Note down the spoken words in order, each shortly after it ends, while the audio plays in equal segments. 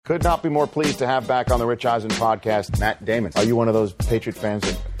Could not be more pleased to have back on the Rich Eisen podcast, Matt Damon. Are you one of those Patriot fans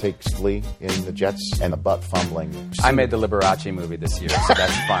that takes glee in the Jets and the butt fumbling? I made the Liberace movie this year, so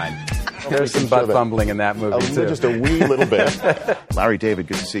that's fine. There's some butt fumbling in that movie, too. Just a wee little bit. Larry David,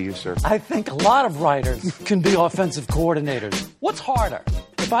 good to see you, sir. I think a lot of writers can be offensive coordinators. What's harder?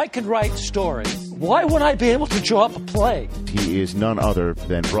 If I could write stories, why wouldn't I be able to draw up a play? He is none other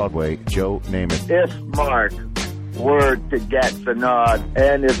than Broadway Joe Namath. If Mark were to get the nod,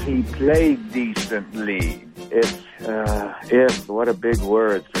 and if he played decently, if, what a big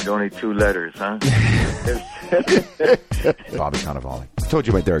word for only two letters, huh? Bobby Cannavale. I told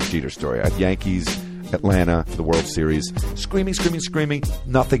you my Derek Jeter story. At Yankees, Atlanta, for the World Series. Screaming.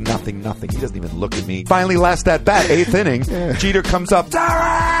 Nothing. He doesn't even look at me. Finally, last at bat, 8th inning. Jeter comes up.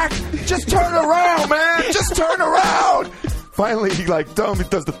 Derek! Just turn around, man! Just turn around! Finally, he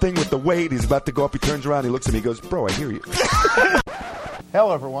does the thing with the weight. He's about to go up. He turns around. He looks at me. He goes, bro, I hear you.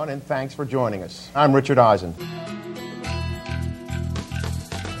 Hello, everyone, and thanks for joining us. I'm Richard Eisen.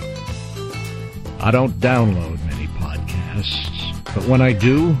 I don't download many podcasts, but when I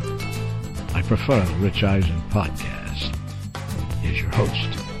do, I prefer the Rich Eisen podcast. Here's your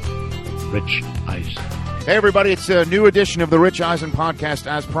host, Rich Eisen. Hey, everybody, it's a new edition of the Rich Eisen podcast.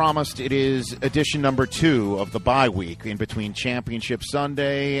 As promised, it is edition number 2 of the bye week in between Championship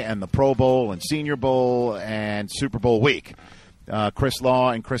Sunday and the Pro Bowl and Senior Bowl and Super Bowl week. Chris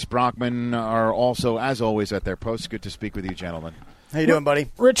Law and Chris Brockman are also, as always, at their posts. Good to speak with you, gentlemen. How you doing, buddy?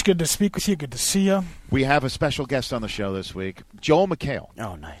 Rich, good to speak with you. Good to see you. We have a special guest on the show this week. Joel McHale.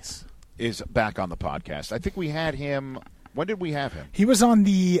 Oh, nice. Is back on the podcast. I think we had him. When did we have him? He was on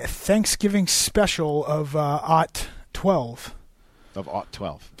the Thanksgiving special of OT 12. Of OT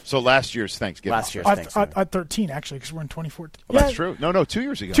 12. So last year's Thanksgiving. OT 13, actually, because we're in 2014. Oh, that's true. No, 2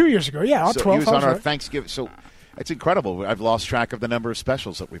 years ago. 2 years ago, yeah. OT 12. He was on our Thanksgiving. So it's incredible. I've lost track of the number of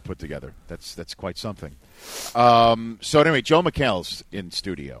specials that we put together. That's quite something. So anyway, Joe McHale's in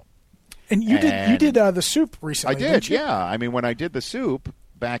studio. And you did the soup recently. I did, yeah. I mean, when I did the soup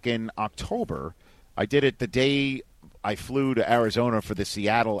back in October, I did it the day I flew to Arizona for the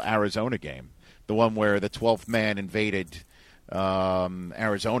Seattle-Arizona game, the one where the 12th man invaded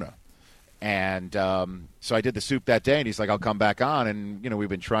Arizona. And so I did the soup that day, and he's like, I'll come back on. And, we've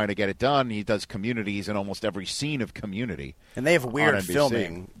been trying to get it done. He does Communities in almost every scene of Community. And they have a weird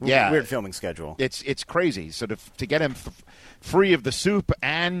filming schedule. It's crazy. So to get him free of the soup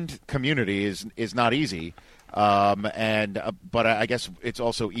and Community is not easy. But I guess it's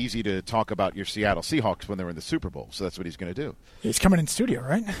also easy to talk about your Seattle Seahawks when they're in the Super Bowl. So that's what he's going to do. He's coming in studio,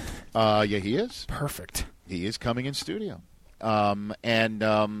 right? Yeah, he is. Perfect. He is coming in studio.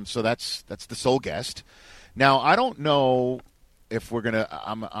 So that's the sole guest. Now, I don't know if we're going to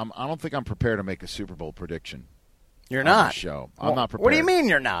I don't think I'm prepared to make a Super Bowl prediction. You're not? On the show. I'm not prepared. What do you mean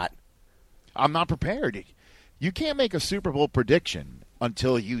you're not? I'm not prepared. You can't make a Super Bowl prediction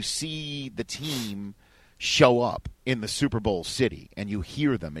until you see the team show up in the Super Bowl city, and you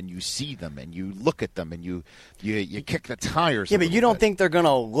hear them, and you see them, and you look at them, and you kick the tires. Yeah, but you don't think they're going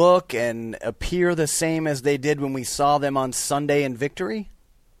to look and appear the same as they did when we saw them on Sunday in victory?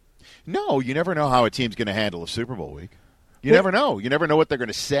 No, you never know how a team's going to handle a Super Bowl week. You never know. You never know what they're going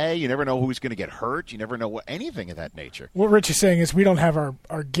to say. You never know who's going to get hurt. You never know anything of that nature. What Rich is saying is we don't have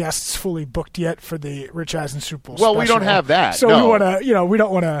our guests fully booked yet for the Rich Eisen Super Bowl special. Well, we don't have that. So no. we want to, we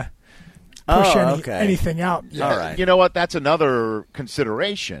don't want to push anything out. Yeah. All right. You know what? That's another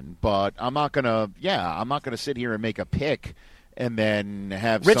consideration, but I'm not going to sit here and make a pick and then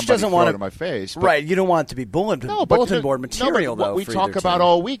have Rich somebody doesn't throw want it in my face. But, right, you don't want it to be bulletin board material, though. What we for talk either about team.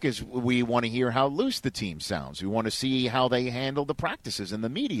 all week is we want to hear how loose the team sounds. We want to see how they handle the practices and the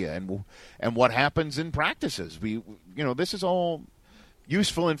media and what happens in practices. This is all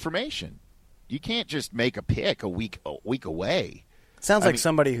useful information. You can't just make a pick a week away. Sounds like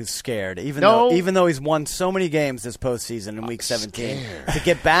somebody who's scared, even though he's won so many games this postseason in Week 17, to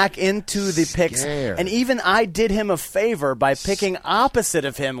get back into the picks. And even I did him a favor by picking opposite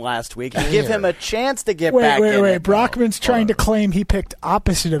of him last week to give him a chance to get back in. Wait. Brockman's trying to claim he picked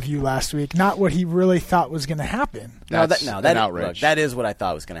opposite of you last week, not what he really thought was going to happen. That's an outrage. Look, that is what I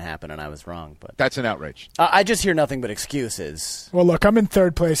thought was going to happen, and I was wrong. But that's an outrage. I just hear nothing but excuses. Well, look, I'm in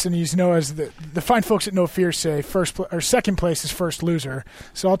third place, and as the fine folks at No Fear say, second place is first loser.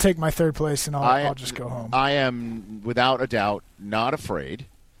 So I'll take my third place, and I'll just go home. I am, without a doubt, not afraid,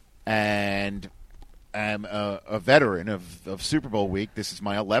 and am a veteran of Super Bowl week. This is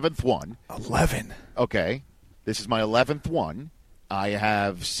my 11th one. 11. Okay. This is my 11th one. I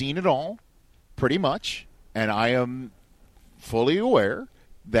have seen it all, pretty much, and I am fully aware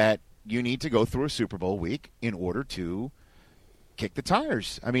that you need to go through a Super Bowl week in order to kick the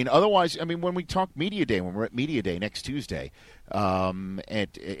tires. I mean, otherwise, when we talk Media Day, when we're at Media Day next Tuesday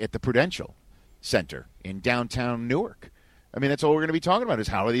at the Prudential Center in downtown Newark, that's all we're going to be talking about is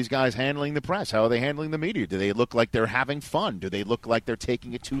how are these guys handling the press? How are they handling the media? Do they look like they're having fun? Do they look like they're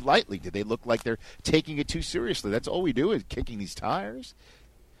taking it too lightly? Do they look like they're taking it too seriously? That's all we do is kicking these tires.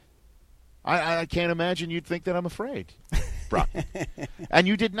 I can't imagine you'd think that I'm afraid, Brock. And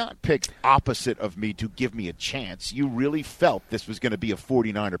you did not pick opposite of me to give me a chance. You really felt this was going to be a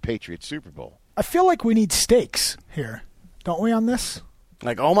 49er Patriots Super Bowl. I feel like we need stakes here, don't we, on this?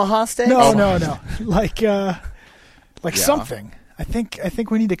 Like Omaha steaks? No. Like something. I think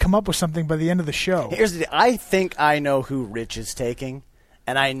we need to come up with something by the end of the show. Here's the deal. I think I know who Rich is taking,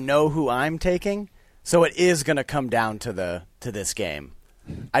 and I know who I'm taking. So it is going to come down to this game.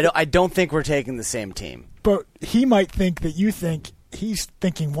 I don't think we're taking the same team. But he might think that you think he's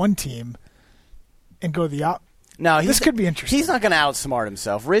thinking one team and go the opposite. No, this could be interesting. He's not going to outsmart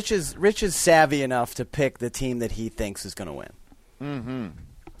himself. Rich is savvy enough to pick the team that he thinks is going to win. Mm-hmm.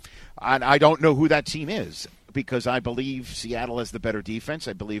 I don't know who that team is because I believe Seattle has the better defense.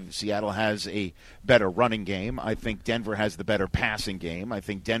 I believe Seattle has a better running game. I think Denver has the better passing game. I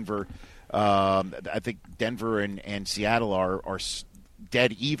think Denver and Seattle are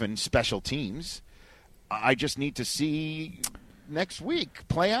dead even special teams. I just need to see next week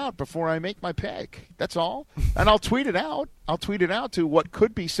play out before I make my pick. That's all. And I'll tweet it out. I'll tweet it out to what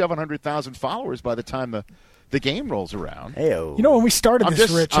could be 700,000 followers by the time the game rolls around. Hey-o. You know, when we started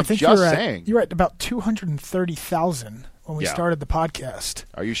Rich, I think you were at about 230,000 when we started the podcast.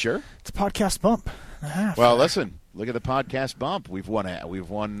 Are you sure? It's a podcast bump and a half. Well, listen. Look at the podcast bump. We've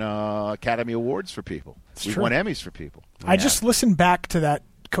won Academy Awards for people. We've won Emmys for people. I just listened back to that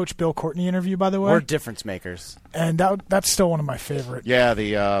Coach Bill Courtney interview, by the way. We're difference makers, and that's still one of my favorite. Yeah,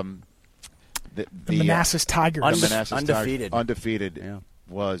 the Manassas Tigers, undefeated. Yeah.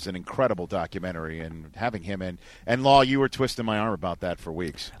 Was an incredible documentary, and having him in. And Law, you were twisting my arm about that for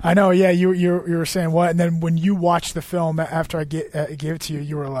weeks. I know, yeah. You were saying what, and then when you watched the film after I gave it to you,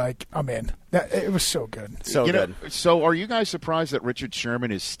 you were like, "I'm in." It was so good, so good. So, are you guys surprised that Richard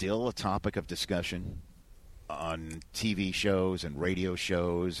Sherman is still a topic of discussion on TV shows and radio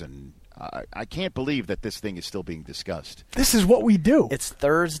shows? And I can't believe that this thing is still being discussed. This is what we do. It's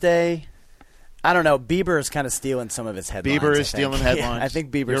Thursday. I don't know. Bieber is kind of stealing some of his headlines. Bieber is stealing headlines. Yeah, I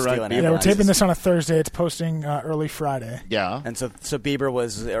think Bieber's stealing headlines. Yeah, we're taping this on a Thursday. It's posting early Friday. Yeah. And so Bieber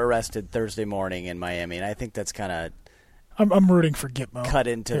was arrested Thursday morning in Miami, and I think that's kind of I'm rooting for Gitmo. Cut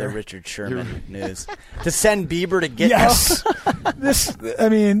into the Richard Sherman news. To send Bieber to Gitmo? Yes.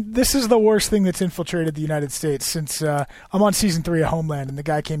 This is the worst thing that's infiltrated the United States since I'm on season 3 of Homeland, and the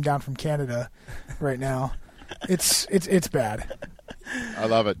guy came down from Canada right now. It's bad. I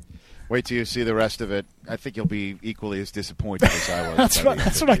love it. Wait till you see the rest of it. I think you'll be equally as disappointed as I was.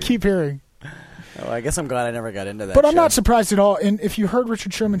 That's what I keep hearing. Oh, I guess I'm glad I never got into that. But I'm not surprised at all. And if you heard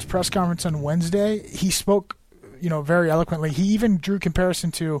Richard Sherman's press conference on Wednesday, he spoke, very eloquently. He even drew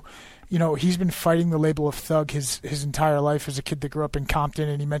comparison to, he's been fighting the label of thug his entire life as a kid that grew up in Compton,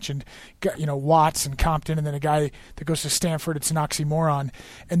 and he mentioned, Watts and Compton, and then a guy that goes to Stanford. It's an oxymoron.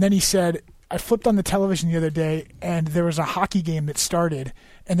 And then he said, I flipped on the television the other day, and there was a hockey game that started,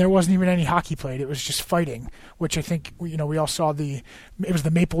 and there wasn't even any hockey played. It was just fighting, which I think we all saw it was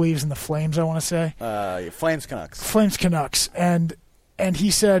the Maple Leafs and the Flames, I want to say. Flames Canucks. Flames Canucks. And he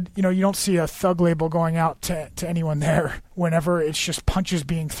said, you don't see a thug label going out to anyone there whenever it's just punches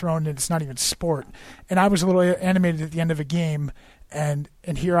being thrown and it's not even sport. And I was a little animated at the end of a game, and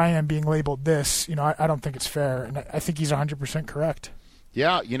here I am being labeled this. I don't think it's fair, and I think he's 100% correct.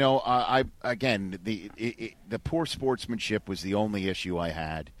 Yeah, the poor sportsmanship was the only issue I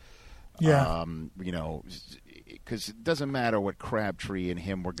had. Yeah. Because it doesn't matter what Crabtree and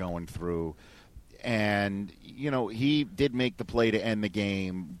him were going through. And, he did make the play to end the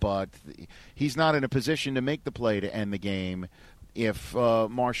game, but he's not in a position to make the play to end the game if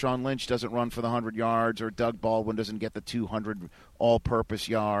Marshawn Lynch doesn't run for the 100 yards or Doug Baldwin doesn't get the 200 all-purpose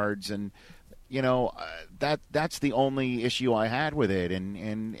yards. And that's the only issue I had with it,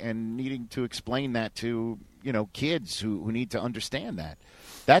 and needing to explain that to kids who need to understand that.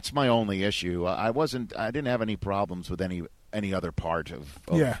 That's my only issue. I didn't have any problems with any other part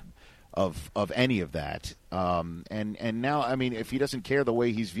of any of that. And now, if he doesn't care the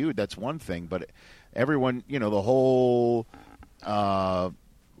way he's viewed, that's one thing. But everyone, the whole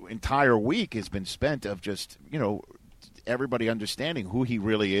entire week has been spent of just everybody understanding who he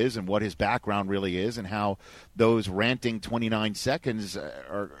really is and what his background really is, and how those ranting 29 seconds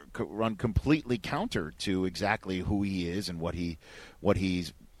run completely counter to exactly who he is and what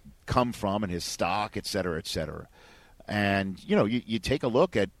he's come from and his stock, et cetera, et cetera. And, you take a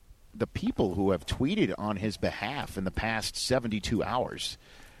look at the people who have tweeted on his behalf in the past 72 hours.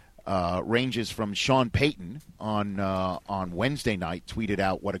 Ranges from Sean Payton on Wednesday night, tweeted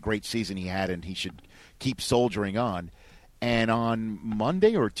out what a great season he had and he should keep soldiering on. And on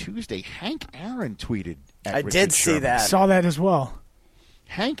Monday or Tuesday, Hank Aaron tweeted at I Richard did see Sherman. that. Saw that as well.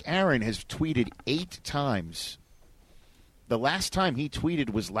 Hank Aaron has tweeted 8 times. The last time he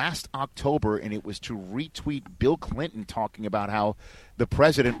tweeted was last October, and it was to retweet Bill Clinton talking about how the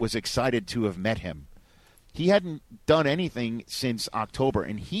president was excited to have met him. He hadn't done anything since October,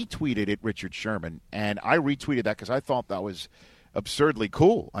 and he tweeted at Richard Sherman, and I retweeted that because I thought that was absurdly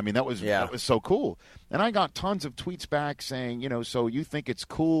cool. I mean, that was so cool. And I got tons of tweets back saying, so you think it's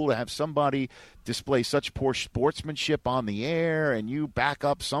cool to have somebody display such poor sportsmanship on the air, and you back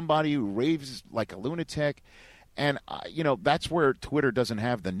up somebody who raves like a lunatic. And, that's where Twitter doesn't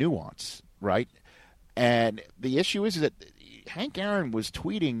have the nuance, right? And the issue is that Hank Aaron was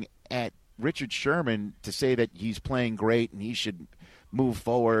tweeting at Richard Sherman to say that he's playing great and he should move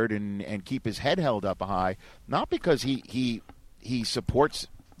forward and keep his head held up high, not because he supports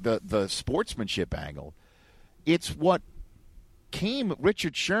the sportsmanship angle. It's what came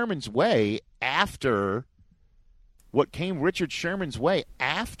Richard Sherman's way after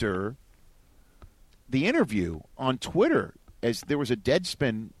the interview on Twitter, as there was a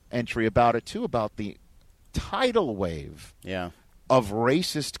Deadspin entry about it too, about the tidal wave of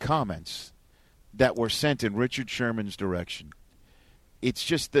racist comments that were sent in Richard Sherman's direction. It's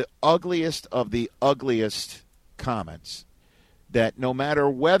just the ugliest of the ugliest comments that no matter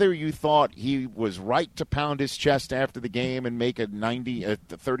whether you thought he was right to pound his chest after the game and make a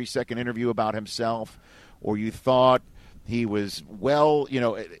 30-second interview about himself, or you thought he was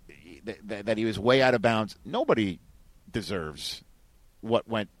that he was way out of bounds, nobody deserves what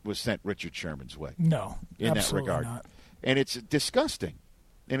was sent Richard Sherman's way. No, in that regard. Not. And it's disgusting,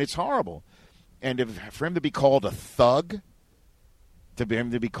 and it's horrible. And for him to be called a thug,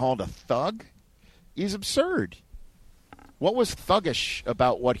 is absurd. What was thuggish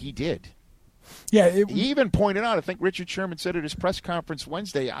about what he did? Yeah, he even pointed out, I think Richard Sherman said at his press conference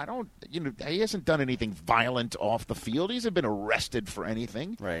Wednesday, he hasn't done anything violent off the field. He hasn't been arrested for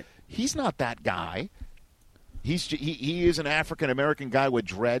anything. Right. He's not that guy. He is an African-American guy with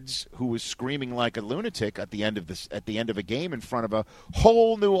dreads who was screaming like a lunatic at the end of a game in front of a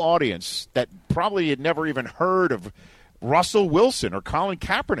whole new audience that probably had never even heard of Russell Wilson or Colin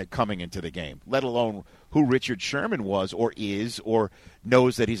Kaepernick coming into the game, let alone who Richard Sherman was or is or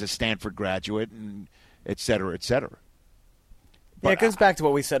knows that he's a Stanford graduate, and et cetera, et cetera. It goes back to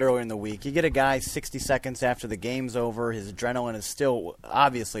what we said earlier in the week. You get a guy 60 seconds after the game's over, his adrenaline is still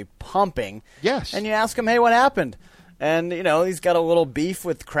obviously pumping. Yes. And you ask him, hey, what happened? And, he's got a little beef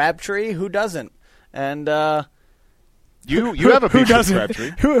with Crabtree. Who doesn't? And you have a beef with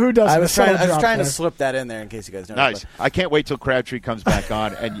Crabtree. Who doesn't? I was trying to slip that in there in case you guys don't know. Nice. I can't wait till Crabtree comes back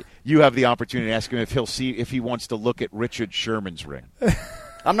on, and you have the opportunity to ask him if he wants to look at Richard Sherman's ring.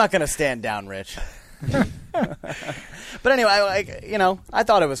 I'm not going to stand down, Rich. But anyway, I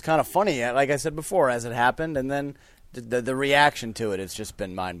thought it was kind of funny, like I said before, as it happened, and then the reaction to it has just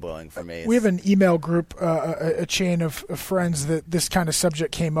been mind-blowing for me. We have an email group, a chain of friends that this kind of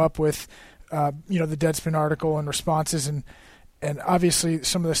subject came up with, the Deadspin article and responses, and obviously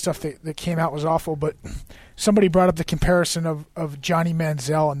some of the stuff that came out was awful, but somebody brought up the comparison of Johnny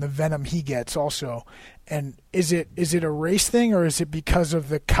Manziel and the venom he gets also. And is it a race thing, or is it because of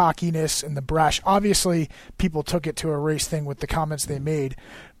the cockiness and the brash? Obviously, people took it to a race thing with the comments they made,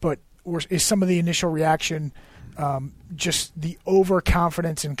 but is some of the initial reaction just the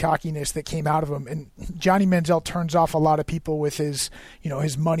overconfidence and cockiness that came out of him? And Johnny Manziel turns off a lot of people with his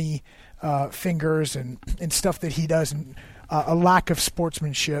money fingers and stuff that he does, and a lack of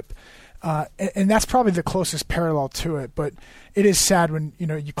sportsmanship. And that's probably the closest parallel to it, but it is sad when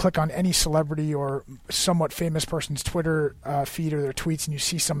you click on any celebrity or somewhat famous person's Twitter feed or their tweets, and you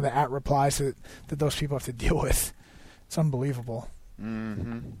see some of the @replies that those people have to deal with. It's unbelievable.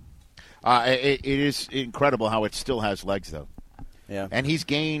 Mm-hmm. It is incredible how it still has legs, though. Yeah. And he's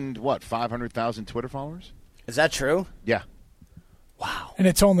gained 500,000 Twitter followers? Is that true? Yeah. Wow. And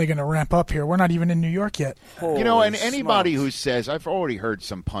it's only going to ramp up here. We're not even in New York yet. And anybody who says, I've already heard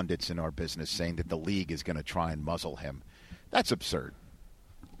some pundits in our business saying that the league is going to try and muzzle him. That's absurd.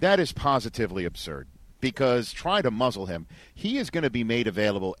 That is positively absurd. Because try to muzzle him, he is going to be made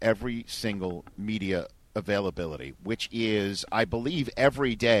available every single media availability, which is, I believe,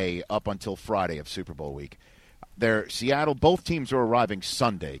 every day up until Friday of Super Bowl week. Seattle, both teams are arriving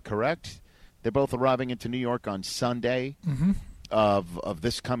Sunday, correct? They're both arriving into New York on Sunday. Mm-hmm. Of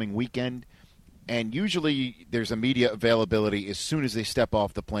this coming weekend, And usually there's a media availability as soon as they step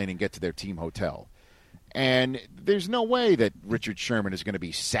off the plane and get to their team hotel. And there's no way that Richard Sherman is going to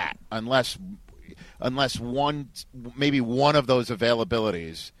be sat unless maybe one of those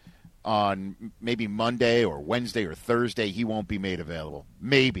availabilities on maybe Monday or Wednesday or Thursday, he won't be made available.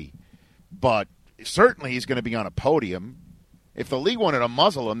 Maybe. But certainly he's going to be on a podium. If the league wanted to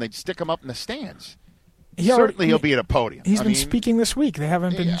muzzle him, they'd stick him up in the stands. Certainly he'll be at a podium. He's been speaking this week. They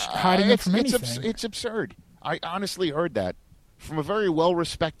haven't been hiding him from anything. It's absurd. I honestly heard that from a very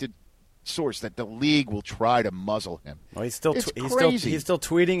well-respected source that the league will try to muzzle him. Well, he's still crazy. He's still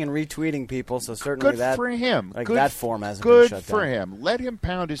tweeting and retweeting people, so certainly good for him. Like good, that form hasn't been shut down. Good for him. Let him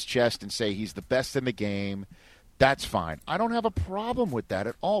pound his chest and say he's the best in the game. That's fine. I don't have a problem with that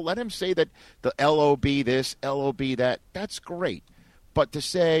at all. Let him say that the LOB this, LOB that. That's great. But to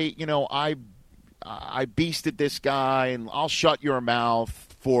say, I beasted this guy and I'll shut your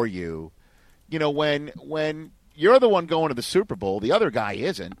mouth for you. When you're the one going to the Super Bowl, the other guy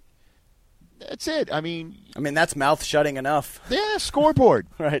isn't. That's it. I mean, that's mouth shutting enough. Yeah, scoreboard.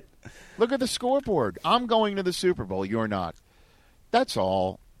 Right. Look at the scoreboard. I'm going to the Super Bowl. You're not. That's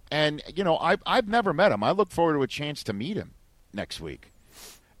all. And, I've never met him. I look forward to a chance to meet him next week.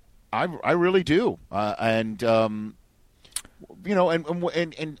 I really do. And all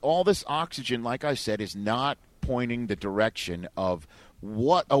this oxygen, like I said, is not pointing the direction of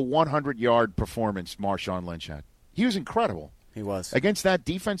what a 100-yard performance Marshawn Lynch had. He was incredible. He was. Against that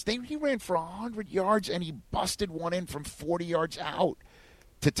defense, he ran for 100 yards, and he busted one in from 40 yards out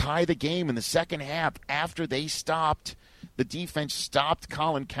to tie the game in the second half after the defense stopped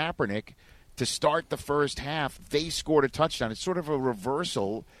Colin Kaepernick to start the first half. They scored a touchdown. It's sort of a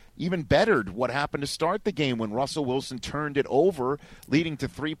reversal, even bettered what happened to start the game when Russell Wilson turned it over, leading to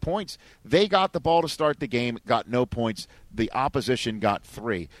 3 points. They got the ball to start the game, got no points. The opposition got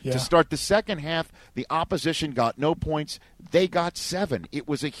 3. Yeah. To start the second half, the opposition got no points. They got 7. It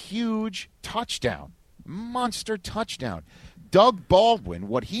was a huge touchdown, monster touchdown. Doug Baldwin,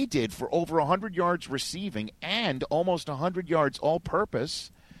 what he did for over 100 yards receiving and almost 100 yards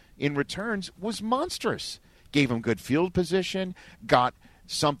all-purpose in returns was monstrous. Gave him good field position, got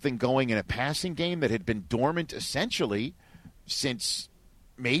something going in a passing game that had been dormant essentially since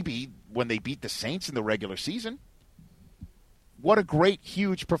maybe when they beat the Saints in the regular season. What a great,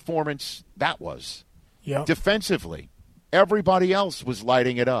 huge performance that was. Yep. Defensively, everybody else was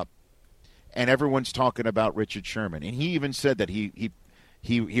lighting it up. And everyone's talking about Richard Sherman. And he even said that he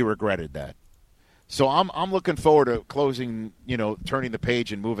regretted that. So I'm looking forward to closing, turning the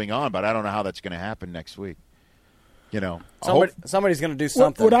page and moving on, but I don't know how that's going to happen next week. Somebody's going to do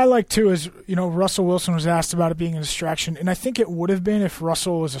something. What I like, too, is, Russell Wilson was asked about it being a distraction, and I think it would have been if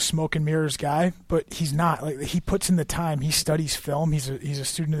Russell was a smoke and mirrors guy, but he's not. Like, he puts in the time. He studies film. He's a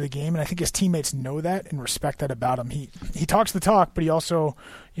student of the game, and I think his teammates know that and respect that about him. He talks the talk, but he also,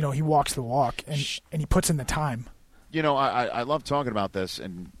 he walks the walk, and he puts in the time. I love talking about this,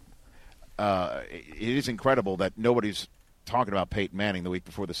 and it is incredible that nobody's talking about Peyton Manning the week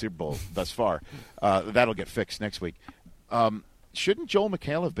before the Super Bowl thus far. That'll get fixed next week. Shouldn't Joel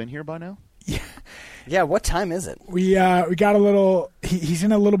McHale have been here by now? Yeah, what time is it? We got a little. He's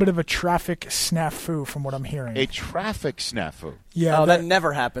in a little bit of a traffic snafu, from what I'm hearing. A traffic snafu. Yeah, that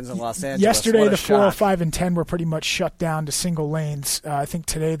never happens in Los Angeles. Yesterday, the 405 and 10 were pretty much shut down to single lanes. I think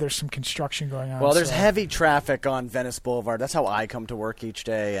today there's some construction going on. Well, there's heavy traffic on Venice Boulevard. That's how I come to work each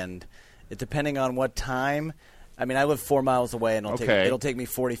day, and depending on what time. I mean, I live 4 miles away, and it'll take me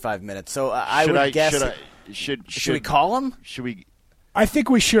 45 minutes. So I would guess. Should we call him? Should we? I think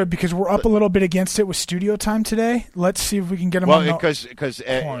we should, because we're up a little bit against it with studio time today. Let's see if we can get him on the because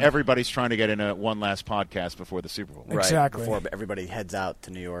everybody's trying to get in one last podcast before the Super Bowl. Exactly. Right, before everybody heads out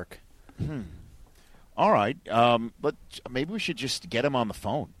to New York. All right. But maybe we should just get him on the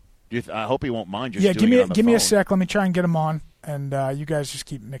phone. I hope he won't mind just doing it on the give phone. me a sec. Let me try and get him on, and you guys just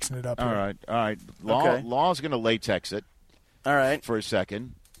keep mixing it up. All here. right. Law's going to latex it. All right. For a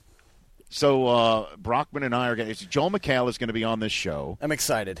second. So Brockman and I are going to. Joel McHale is going to be on this show. I'm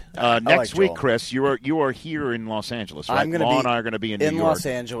excited. Next week, Chris, you are here in Los Angeles, right? Law and I are going to be in New York. Los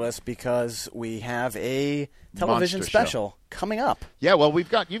Angeles because we have a television special coming up. Yeah, well,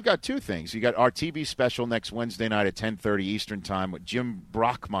 you've got two things. You got our TV special next Wednesday night at 10:30 Eastern Time. Jim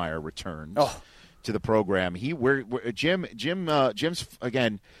Brockmeyer returns to the program. Jim's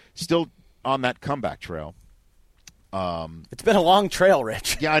again still on that comeback trail. It's been a long trail,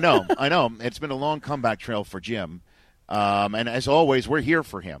 Rich. Yeah, I know. It's been a long comeback trail for Jim. And as always, we're here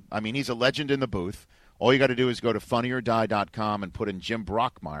for him. I mean, he's a legend in the booth. All you got to do is go to funnyordie.com and put in Jim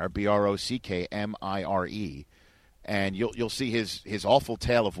Brockmeyer, Brockmire, and you'll see his awful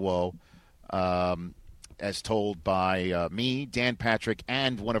tale of woe. as told by me, Dan Patrick,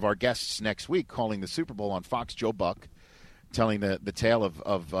 and one of our guests next week calling the Super Bowl on Fox, Joe Buck, telling the tale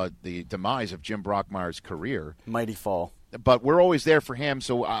of the demise of Jim Brockmeyer's career. Mighty fall. But we're always there for him,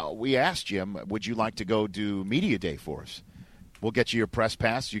 so we asked Jim, would you like to go do Media Day for us? We'll get you your press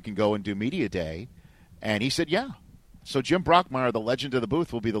pass. You can go and do Media Day. And he said, yeah. So Jim Brockmeyer, the legend of the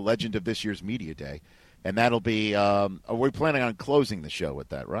booth, will be the legend of this year's Media Day. And that'll be we're planning on closing the show with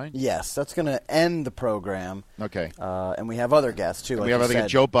that, right? Yes, that's going to end the program. Okay. And we have other guests, too. And like we have, I think,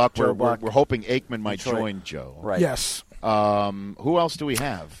 Joe Buck. We're hoping Aikman might Detroit. join Joe. Right. Yes. Who else do we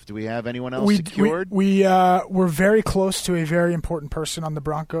have? Do we have anyone else secured? We're very close to a very important person on the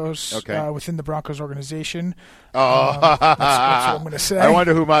Broncos, within the Broncos organization. That's what I'm going to say. I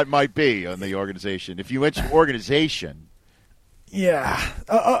wonder who might be on the organization. If you mention organization. Yeah,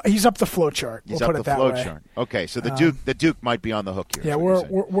 he's up the flow chart. He's we'll up put it the that flow way. chart. Okay, so the Duke might be on the hook here. Yeah, we're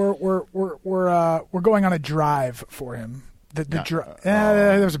going on a drive for him.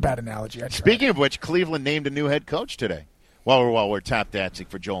 That was a bad analogy. Speaking of which, Cleveland named a new head coach today. While we're tap dancing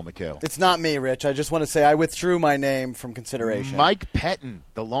for Joel McHale. It's not me, Rich. I just want to say I withdrew my name from consideration. Mike Pettin,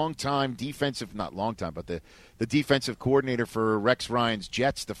 the longtime defensive, not long time, but the defensive coordinator for Rex Ryan's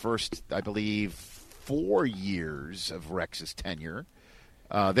Jets, the first, I believe, 4 years of Rex's tenure.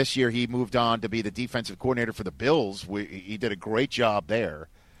 This year he moved on to be the defensive coordinator for the Bills. He did a great job there.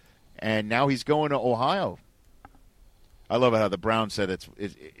 And now he's going to Ohio. I love how the Browns said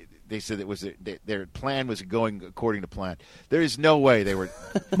they said it was their plan was going according to plan. There is no way they were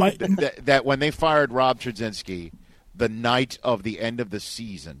that when they fired Rob Trzynski the night of the end of the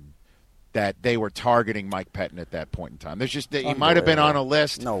season that they were targeting Mike Pettin at that point in time. There's just he might have been on a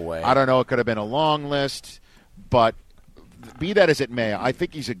list. No way. I don't know. It could have been a long list, but be that as it may, I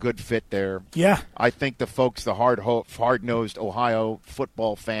think he's a good fit there. Yeah. I think the folks, the hard-nosed Ohio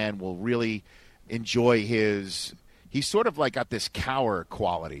football fan, will really enjoy his. He's sort of like got this cower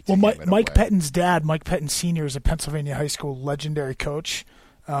quality to him in a Mike way. Pettin's dad, Mike Pettin Sr., is a Pennsylvania high school legendary coach,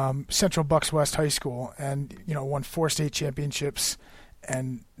 Central Bucks West High School, and won 4 state championships.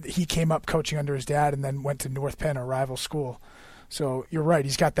 And he came up coaching under his dad, and then went to North Penn, a rival school. So you're right;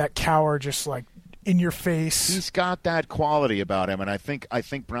 he's got that cower, just like in your face. He's got that quality about him, and I think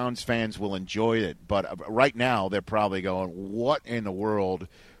Browns fans will enjoy it. But right now, they're probably going, "What in the world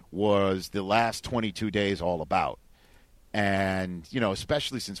was the last 22 days all about?" And,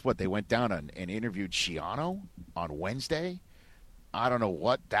 especially since they went down and interviewed Schiano on Wednesday. I don't know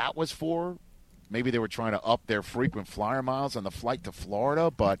what that was for. Maybe they were trying to up their frequent flyer miles on the flight to Florida,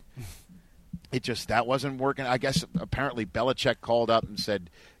 but that wasn't working. I guess apparently Belichick called up and said,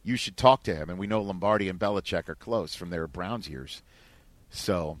 you should talk to him. And we know Lombardi and Belichick are close from their Browns years.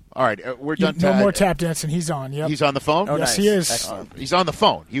 So, all right, we're done. No more tap dancing. He's on. Yep. He's on the phone? Oh, yes, nice. he is. He's on the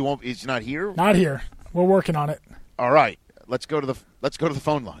phone. He's not here? Not here. We're working on it. All right, let's go to the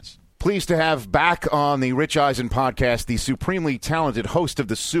phone lines. Pleased to have back on the Rich Eisen podcast the supremely talented host of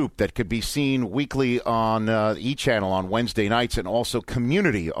The Soup that could be seen weekly on E! Channel on Wednesday nights and also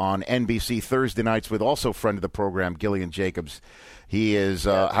Community on NBC Thursday nights with also friend of the program, Gillian Jacobs. He is,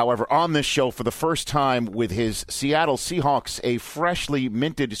 however, on this show for the first time with his Seattle Seahawks, a freshly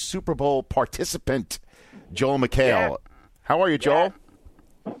minted Super Bowl participant, Joel McHale. Yeah. How are you, Joel?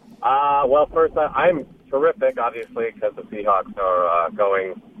 Well, first, I'm terrific, obviously, because the Seahawks are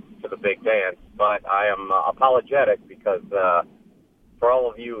going to the big dance. But I am apologetic because for all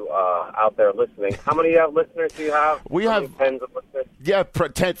of you out there listening, how many listeners do you have? We have tens of listeners. Yeah,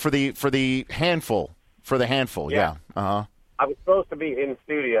 10 for the handful. For the handful, yeah. Uh-huh. I was supposed to be in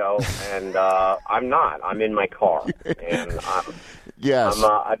studio, and I'm not. I'm in my car, and yes.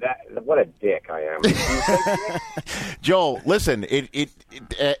 What a dick I am. Joel, listen.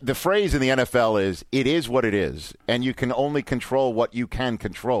 The phrase in the NFL is "it is what it is," and you can only control what you can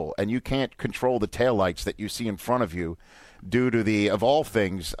control, and you can't control the taillights that you see in front of you due to of all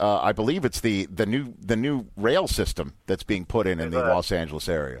things, I believe it's the new rail system that's being put in the Los Angeles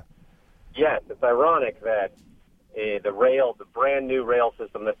area. Yes, it's ironic that. The brand new rail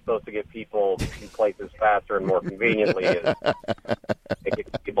system that's supposed to get people to places faster and more conveniently is making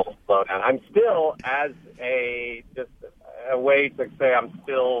people slow down. I'm still, as just a way to say I'm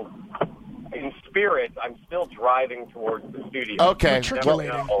still, in spirit, I'm still driving towards the studio. Okay.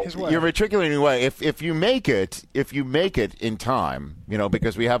 You're matriculating away. If you make it in time,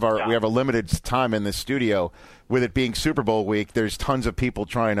 because we have a limited time in this studio, with it being Super Bowl week, there's tons of people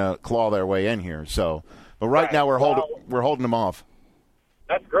trying to claw their way in here. So. But right now we're holding them off.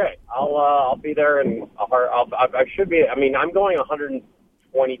 That's great. I'll be there, and I should be. I mean, I'm going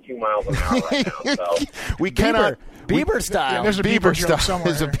 122 miles an hour right now. So we cannot Bieber style. Yeah, there's a Bieber joke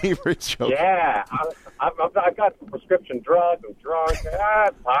somewhere. There's a Bieber joke. Yeah, I've got prescription drugs. I'm drunk.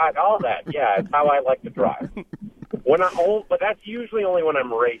 Pot, all that. Yeah, it's how I like to drive. But that's usually only when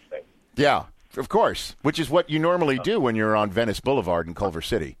I'm racing. Yeah, of course. Which is what you normally do when you're on Venice Boulevard in Culver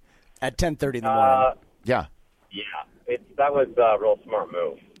City At 10:30 in the morning. Yeah. Yeah, that was a real smart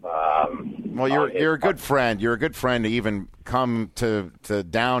move. Well, you're a good friend. You're a good friend to even come to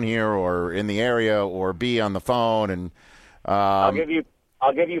down here or in the area or be on the phone. And I'll give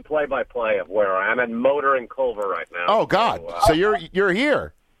you play-by-play of where I am. I'm at Motor in Culver right now. Oh God! So you're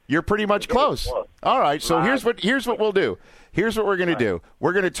here. You're pretty much close. All right. So here's what we'll do. Here's what we're going to do.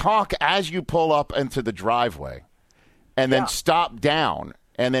 We're going to talk as you pull up into the driveway, and then stop down,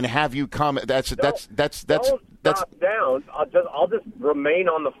 and then have you come. Don't stop down. I'll just remain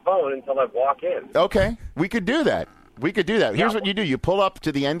on the phone until I walk in. Okay, we could do that. Here's what you do: you pull up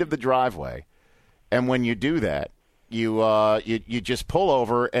to the end of the driveway, and when you do that, you just pull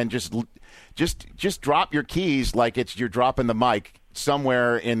over and just drop your keys like you're dropping the mic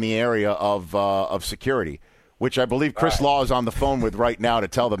somewhere in the area of security, which I believe Chris Law is on the phone with right now to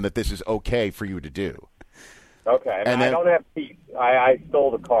tell them that this is okay for you to do. Okay, and I don't have keys. I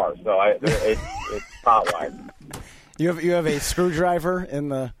stole the car, so it's hotline. You have a screwdriver in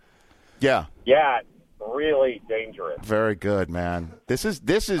the. Yeah. Yeah, it's really dangerous. Very good, man. This is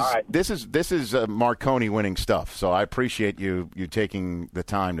Marconi winning stuff. So I appreciate you taking the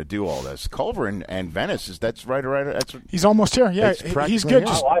time to do all this. Culver and Venice that's right. He's almost here. Yeah, he's good.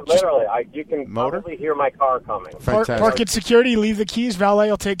 You can probably hear my car coming. Fantastic. Park at security, leave the keys. Valet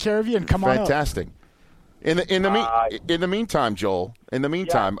will take care of you and come on out. Fantastic. In the meantime, Joel. In the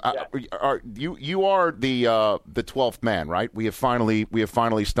meantime, you are the 12th man, right? We have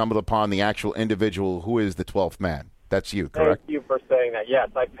finally stumbled upon the actual individual who is the 12th man. That's you, correct? Thank you for saying that. Yes,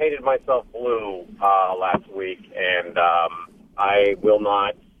 I painted myself blue last week, and I will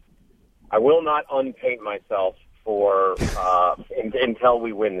not unpaint myself for until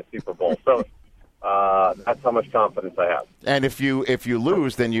we win the Super Bowl. So. That's how much confidence I have. And if you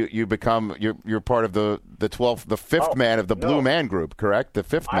lose, then you're part of the 12th, the fifth man of the Blue Man Group, correct? The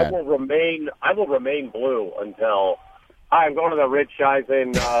fifth man. I will remain blue until. Hi, I'm going to the Rich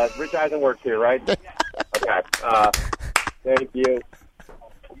Eisen. Rich Eisen works here, right? Okay. Thank you.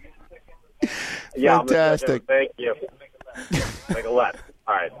 Yeah, fantastic. Thank you. Make a left.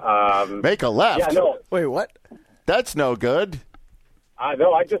 All right. Make a left. Yeah. No. Wait. What? That's no good.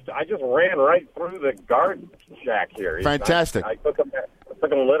 No, I just ran right through the guard shack here. Fantastic. I took him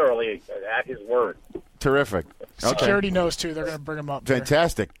literally at his word. Terrific. Security knows too. They're going to bring him up.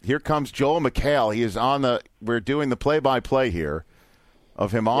 Fantastic. Here comes Joel McHale. He is we're doing the play-by-play here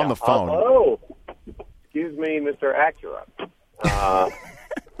of him on the phone. Hello. Excuse me, Mr. Acura.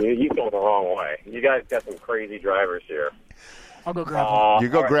 You're going the wrong way. You guys got some crazy drivers here. I'll go grab him. You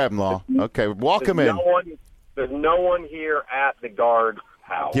go grab him, Law. Okay, walk him in. There's no one here at the guard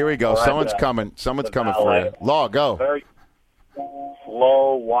house. Here we go. Someone's coming. Someone's coming for you. Law, go. Very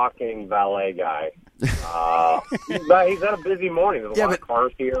slow-walking valet guy. He's had a busy morning. There's a lot of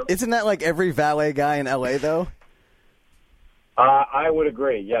cars here. Isn't that like every valet guy in L.A., though? I would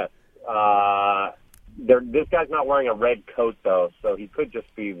agree, yes. This guy's not wearing a red coat, though, so he could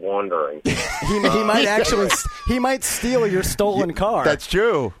just be wandering. he might actually he might steal your stolen car. That's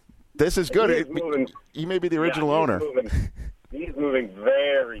true. This is good. He may be the original owner. He's moving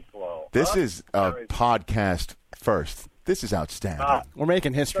very slow. This is a podcast first. This is outstanding. We're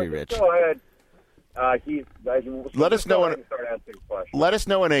making history, Rich. Go ahead. Let us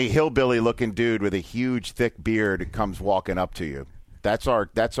know when a hillbilly-looking dude with a huge, thick beard comes walking up to you. That's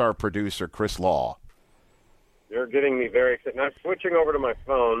our producer, Chris Law. You're getting me very excited. Now, switching over to my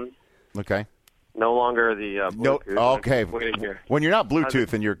phone. Okay. No longer the Bluetooth. No, okay. When you're not Bluetooth,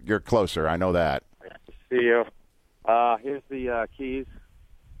 then you're closer. I know that. See you. Here's the keys.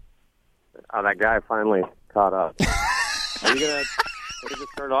 Oh, that guy finally caught up. Are you gonna just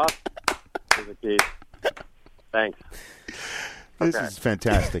turn it off? Here's the keys. Thanks. This is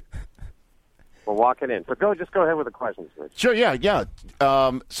fantastic. We're walking in. So just go ahead with the questions, Rich. Sure. Yeah.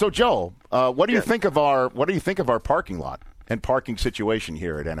 So Joel, what do you think of our parking lot and parking situation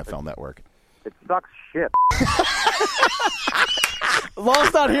here at NFL Network? It sucks shit.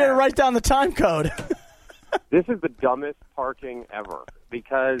 Law's not here to write down the time code. This is the dumbest parking ever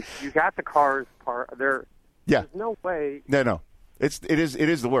because you got the cars there. Yeah. There's no way. No. It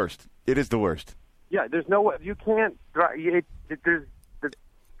is the worst. It is the worst. Yeah. There's no way you can't drive. The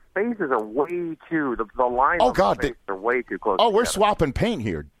spaces are way too. The lines. Oh God, are way too close. Oh, we're together. swapping paint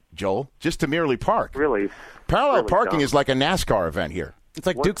here, Joel, just to merely park. Really. Parallel really parking dumb. is like a NASCAR event here. It's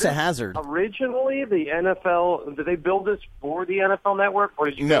like Dukes of Hazzard. Originally, the NFL, did they build this for the NFL Network, or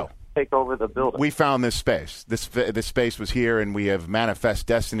did you take over the building? We found this space. This space was here, and we have manifest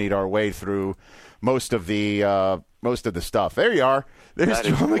destinied our way through most of the stuff. There you are. There's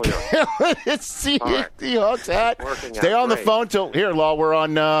John McHale. It's Seahawks hat. Stay on the phone till here, Law. We're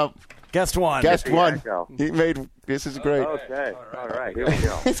on guest one. Guest one. He made this is great. Okay. All right. Here we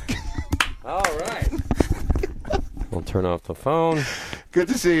go. All right. We'll turn off the phone. Good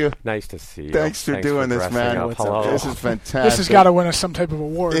to see you. Nice to see you. Thanks for doing this, man. Hello. This is fantastic. This has got to win us some type of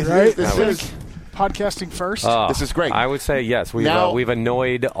award, right? This is podcasting first. This is great. I would say yes. We've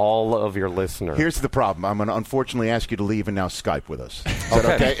annoyed all of your listeners. Here's the problem. I'm going to unfortunately ask you to leave and now Skype with us. Is that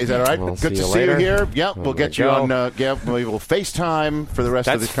okay? Is that all right? We'll Good to see see you later. here. Yeah, we'll get you on. We will FaceTime for the rest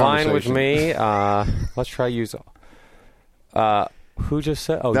of this conversation. That's fine with me. Let's try use. Who just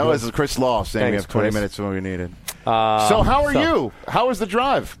said? Oh, that was Chris Law saying we have 20 minutes when we needed. So how are you? How was the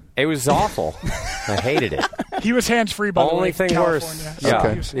drive? It was awful. I hated it. He was hands-free, by the way. Only thing worse.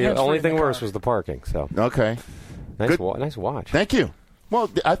 Okay. The only thing worse was the parking. So okay. Nice watch. Thank you.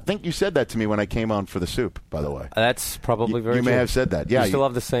 Well, I think you said that to me when I came on for the soup, by the way. That's probably very true. You may have said that. Yeah. You still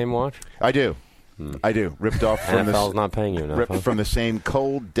have the same watch? I do. I do. Ripped off from NFL's not paying you enough. From the same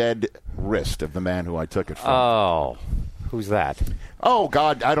cold, dead wrist of the man who I took it from. Oh. Who's that? Oh,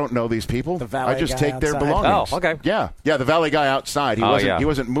 God, I don't know these people. The valet I just guy take their outside. belongings. Oh, okay. Yeah, the valet guy outside. He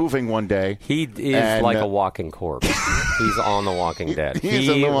wasn't moving one day. He is like a walking corpse. He's on The Walking Dead. He's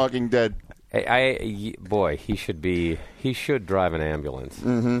on The Walking Dead. He should drive an ambulance.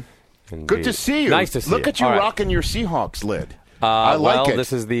 Mm-hmm. Good to see you. Nice to see you. Look at you rocking your Seahawks lid. I like it.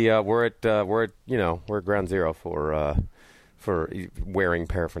 This is the we're at ground zero for wearing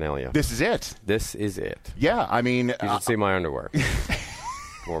paraphernalia. This is it. This is it. Yeah, I mean, you should see my underwear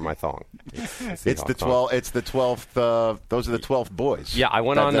or my thong. It's the 12th. It's the 12th. Those are the 12th boys. Yeah, I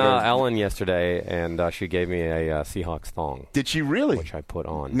went on Ellen yesterday, and she gave me a Seahawks thong. Did she really? Which I put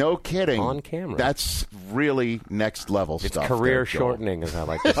on. No kidding. On camera. That's really next level stuff. It's career shortening, as I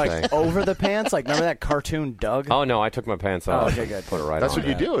like to say. Over the pants? Like, remember that cartoon Doug? Oh, no, I took my pants off. Oh, okay, good. Put it right That's on.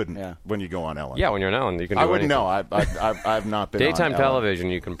 That's what you do when you go on Ellen. Yeah, when you're on Ellen, you can do I wouldn't anything. know. I've not been Daytime on television,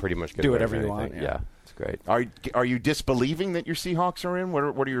 you can pretty much get do away whatever with you anything. want. Yeah. Great. Are you disbelieving that your Seahawks are in?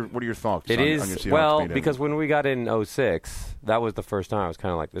 What are your thoughts? It on is your Seahawks being in? because when we got in 2006, that was the first time I was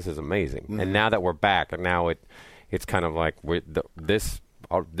kind of like, this is amazing. Mm-hmm. And now that we're back, and now it's kind of like this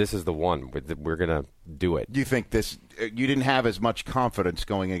is the one. We're gonna do it. Do you think this? You didn't have as much confidence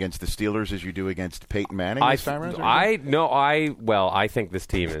going against the Steelers as you do against Peyton Manning this time around? I think this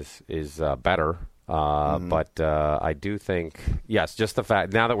team is better. But I do think, yes, just the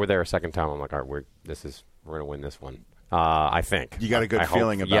fact now that we're there a second time, I'm like, all right, we're going to win this one. I think you got a good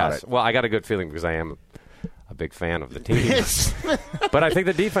feeling about it. Well, I got a good feeling because I am a big fan of the team. But I think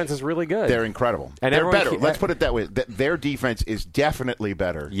the defense is really good. They're incredible. And they're better. Let's put it that way. Their defense is definitely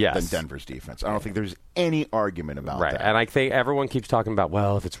better than Denver's defense. I don't think there's any argument about that. And I think everyone keeps talking about,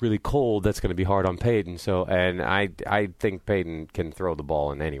 well, if it's really cold, that's going to be hard on Peyton. And I think Peyton can throw the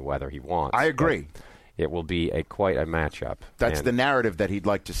ball in any weather he wants. I agree. It will be quite a matchup. That's the narrative that he'd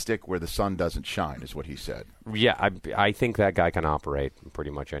like to stick where the sun doesn't shine, is what he said. Yeah, I think that guy can operate in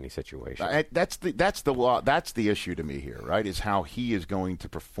pretty much any situation. That's the issue to me here, right? Is how he is going to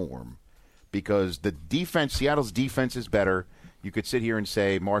perform, because the defense, Seattle's defense is better. You could sit here and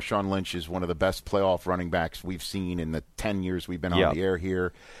say Marshawn Lynch is one of the best playoff running backs we've seen in the 10 years we've been on the air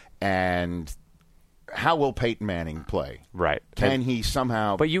here, and how will Peyton Manning play? Right. Can he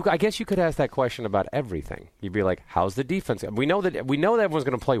somehow? But I guess you could ask that question about everything. You'd be like, "How's the defense?" We know that everyone's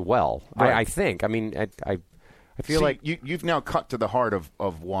going to play well. Right. I think. I mean, I feel like you've now cut to the heart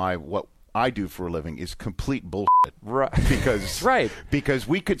of why what I do for a living is complete bullshit. Right. Because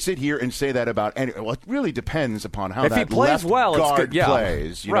we could sit here and say that about any. Well, it really depends upon how if that he plays left well, guard it's good. Yeah.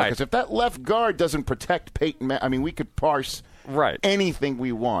 plays. Right. Because if that left guard doesn't protect Peyton, I mean, we could parse. Anything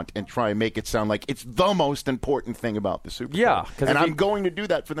we want and try and make it sound like it's the most important thing about the Super Bowl. Yeah. And I'm going to do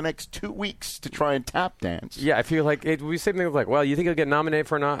that for the next 2 weeks to try and tap dance. Yeah, I feel like we say things like, well, you think he'll get nominated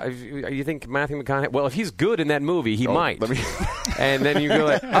for you think Matthew McConaughey, well, if he's good in that movie, he might. And then you go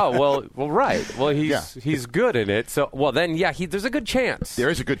like, oh, well, right. Well, he's good in it. So, well, then, there's a good chance. There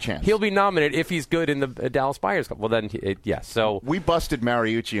is a good chance. He'll be nominated if he's good in the Dallas Buyers Club. Well, then, so. We busted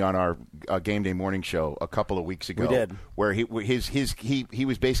Mariucci on our Game Day Morning Show a couple of weeks ago. We did. Where he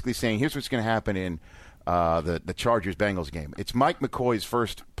was basically saying, here's what's going to happen in the Chargers-Bengals game. It's Mike McCoy's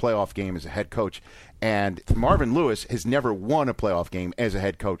first playoff game as a head coach, and Marvin Lewis has never won a playoff game as a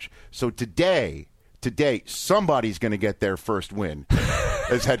head coach. So today, somebody's going to get their first win.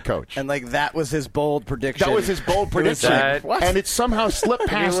 as head coach. And that was his bold prediction. That was his bold prediction. And it somehow slipped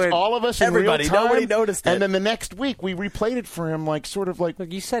past all of us in real time. Nobody noticed it. And then the next week, we replayed it for him, like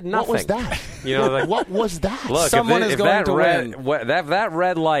you said nothing. What was that? What was that? Look, someone is going to win. That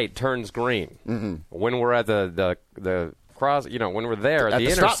red light turns green when we're at the cross. When we're there at the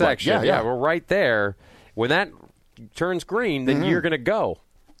intersection. Yeah, we're right there. When that turns green, then you're going to go.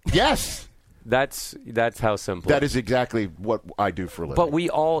 Yes. That's how simple. That is exactly what I do for a living. But we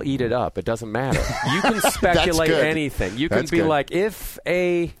all eat it up. It doesn't matter. You can speculate anything. You can be like, if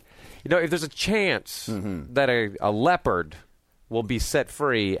there's a chance that a leopard will be set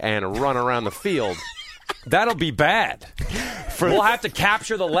free and run around the field, that'll be bad. We'll have to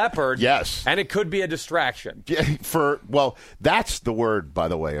capture the leopard. Yes. And it could be a distraction. That's the word, by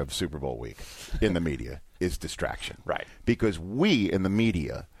the way, of Super Bowl week in the media is distraction. Right. Because we in the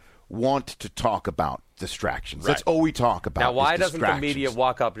media want to talk about distractions. Right. That's all we talk about. Now, why doesn't the media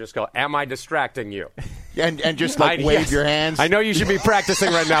walk up and just go, "Am I distracting you?" And just wave your hands? I know you should be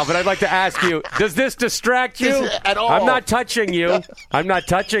practicing right now, but I'd like to ask you, does this distract you? At all. I'm not touching you. I'm not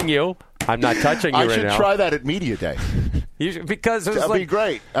touching you. I'm not touching you right now. I should try that at Media Day. Because that'd be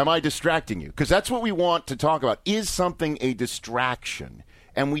great. Am I distracting you? Because that's what we want to talk about. Is something a distraction?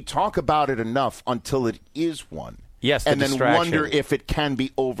 And we talk about it enough until it is one. Yes, and then wonder if it can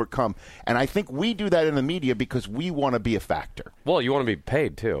be overcome. And I think we do that in the media because we want to be a factor. Well, you want to be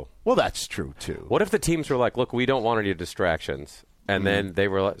paid, too. Well, that's true, too. What if the teams were like, look, we don't want any distractions? And then they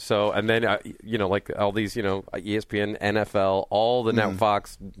were like, like all these, ESPN, NFL, all the Net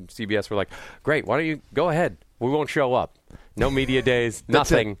Fox, CBS were like, great, why don't you go ahead? We won't show up. No media days,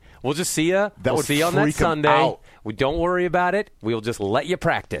 nothing. We'll just see you. We'll see you on that Sunday. We don't worry about it. We'll just let you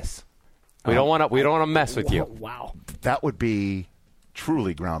practice. We don't want to mess with you. Wow, that would be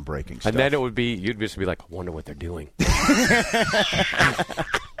truly groundbreaking stuff. And then you'd just be like, I wonder what they're doing. What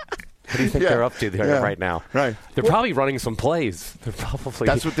do you think they're up to there right now? Right, they're probably running some plays.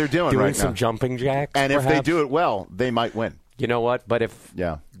 That's what they're doing right now. Doing some jumping jacks. And perhaps. If they do it well, they might win. You know what? But if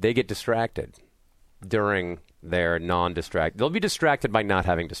they get distracted during their non-distract, they'll be distracted by not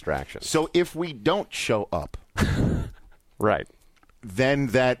having distractions. So if we don't show up, right. Then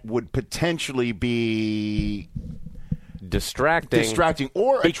that would potentially be distracting,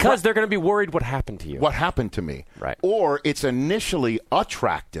 or because they're going to be worried what happened to you. What happened to me? Right. Or it's initially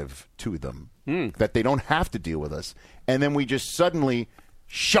attractive to them that they don't have to deal with us, and then we just suddenly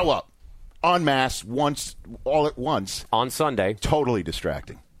show up en masse all at once on Sunday. Totally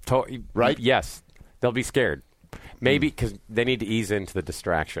distracting. Right? Yes, they'll be scared. Maybe because they need to ease into the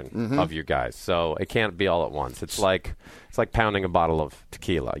distraction of you guys, so it can't be all at once. It's like pounding a bottle of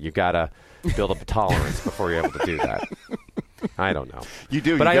tequila. You gotta build up a tolerance before you're able to do that. I don't know. You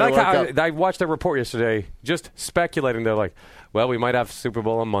do, but I like how I watched their report yesterday, just speculating. They're like, "Well, we might have Super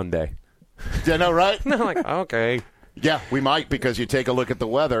Bowl on Monday." Yeah, no, right? And I'm like, okay. Yeah, we might, because you take a look at the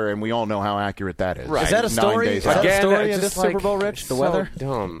weather, and we all know how accurate that is. Right. Is that a story? Is that a story of this Super Bowl, Rich? The weather?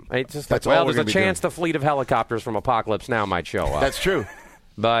 Dumb. It's just there's a chance the fleet of helicopters from Apocalypse Now might show up. That's true.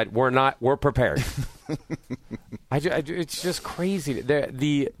 But we're not. We're prepared. It's just crazy.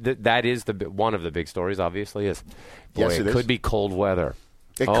 That is one of the big stories. Obviously, is it could be cold weather.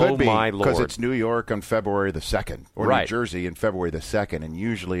 It could be, my Lord, because it's New York on February the 2nd, or New Jersey on February the 2nd, and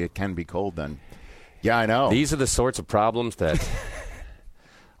usually it can be cold then. Yeah, I know. These are the sorts of problems that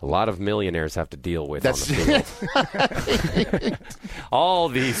a lot of millionaires have to deal with on the field. All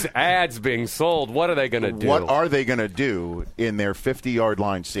these ads being sold, what are they going to do? What are they going to do in their 50-yard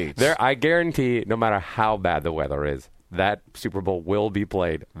line seats? I guarantee, no matter how bad the weather is, that Super Bowl will be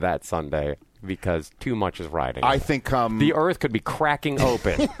played that Sunday, because too much is riding. I think the earth could be cracking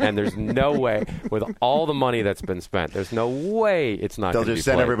open, and there's no way, with all the money that's been spent, there's no way it's not going to be played. They'll just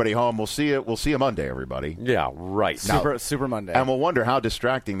send everybody home. We'll see you Monday, everybody. Yeah, right. Super Monday. And we'll wonder how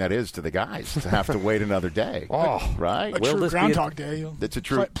distracting that is to the guys to have to wait another day. Right? A true Groundhog Day. It's a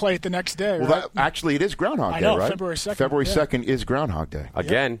true play it the next day. Well, right? Actually, it is Groundhog Day, I know, right? February 2nd. February 2nd is Groundhog Day.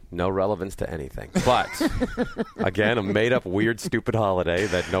 Again, no relevance to anything. But, again, a made-up, weird, stupid holiday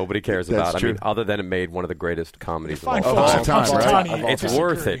that nobody cares about. True. I mean, other than it made one of the greatest comedies of all time. Right? It's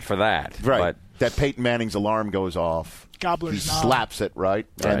worth it for that. Right. But that Peyton Manning's alarm goes off. Gobbler's he slaps it, right?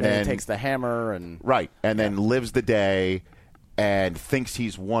 And then he takes the hammer and then lives the day and thinks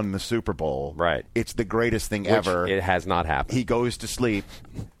he's won the Super Bowl. Right. It's the greatest thing Which ever. It has not happened. He goes to sleep.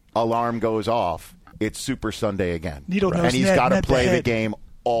 Alarm goes off. It's Super Sunday again. And he's got to play the game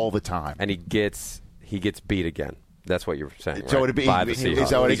all the time. And he gets beat again. That's what you're saying, So right? it'd be By the is Seahawks.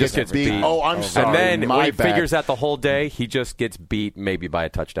 that what he just gets beat. Oh, I'm sorry. And then my when he bad. figures out the whole day, he just gets beat maybe by a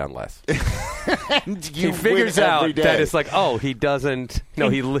touchdown less. He figures out that it's like, oh, he doesn't.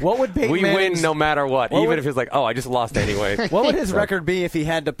 No, what would Peyton we Manning's, win no matter what, even if it's like, oh, I just lost anyway. What would his record be if he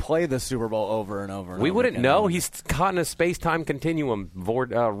had to play the Super Bowl over and over? And we over wouldn't again? know. He's caught in a space-time continuum.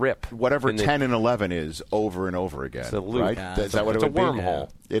 Rip. Whatever 10 and 11 is over and over again. It's a loop. Right? Yeah, Is that what it's it would a wormhole.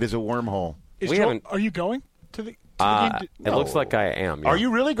 be? It is a wormhole. Are you going to the game? It looks like I am. Yeah. Are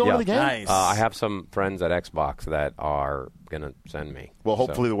you really going to the game? Nice. I have some friends at Xbox that are going to send me. Well,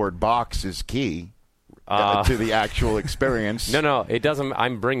 hopefully the word box is key to the actual experience. No, it doesn't.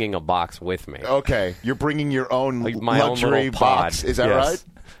 I'm bringing a box with me. Okay, you're bringing your own My luxury own little pod. box. Is that Yes. right?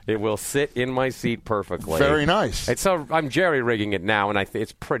 It will sit in my seat perfectly. Very nice. And so I'm jerry rigging it now, and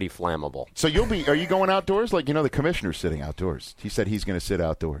it's pretty flammable. So are you going outdoors? Like, the commissioner's sitting outdoors. He said he's going to sit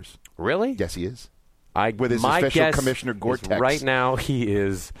outdoors. Really? Yes, he is. With his official Commissioner Gore-Tex. Right now, he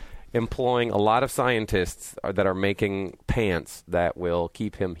is employing a lot of scientists that are making pants that will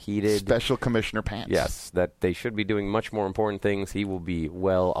keep him heated. Special Commissioner pants. Yes, that they should be doing much more important things. He will be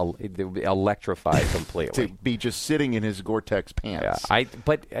electrified completely. To be just sitting in his Gore-Tex pants. Yeah,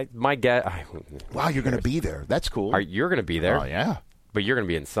 my guess. Wow, you're going to be there. That's cool. You're going to be there. Oh yeah. But you're going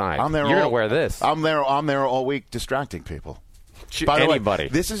to be inside. I'm there. You're going to wear this. I'm there all week distracting people. By the Anybody. way,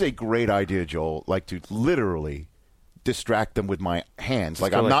 this is a great idea, Joel. Like, to literally distract them with my hands.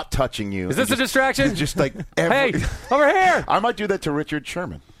 Like, I'm not touching you. Is this a distraction? Just like hey, over here. I might do that to Richard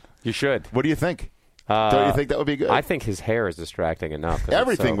Sherman. You should. What do you think? Don't you think that would be good? I think his hair is distracting enough.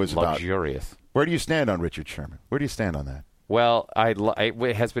 Everything was luxurious. Where do you stand on Richard Sherman? Where do you stand on that? Well,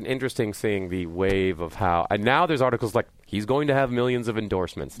 it has been interesting seeing the wave of how, and now there's articles like he's going to have millions of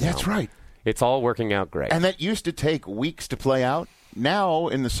endorsements now. That's right. It's all working out great. And that used to take weeks to play out. Now,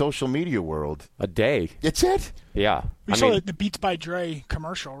 in the social media world, a day. It's it. Yeah. We saw the Beats by Dre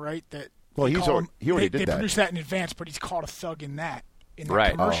commercial, right? That he already did they that. produced that in advance, but he's called a thug in that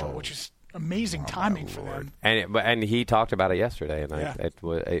commercial, which is amazing timing for them. And he talked about it yesterday, and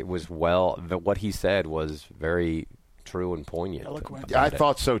it was what he said was very true and poignant. Eloquent. I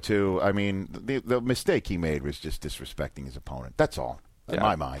thought so too. I mean, the mistake he made was just disrespecting his opponent. That's all, in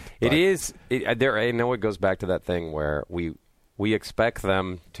my mind. It is. I know it goes back to that thing where we expect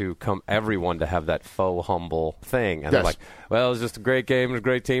them to everyone to have that faux humble thing. And they're like, well, it was just a great game, it was a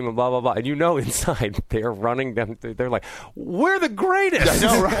great team, and blah, blah, blah. And inside they're running them. They're like, we're the greatest. I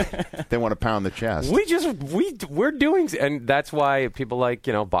know, right? They want to pound the chest. We're doing, and that's why people like,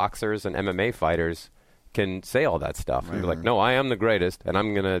 boxers and MMA fighters can say all that stuff. Right, and be like, no, I am the greatest, and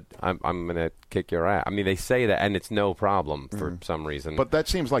I'm gonna kick your ass. I mean, they say that, and it's no problem for some reason. But that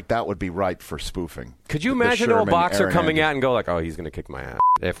seems like that would be ripe for spoofing. Could you imagine a boxer coming out and go like, oh, he's gonna kick my ass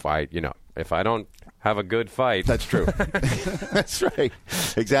if I don't have a good fight? That's true. That's right.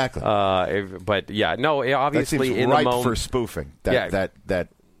 Exactly. But yeah, no, obviously that seems in ripe the moment for spoofing. That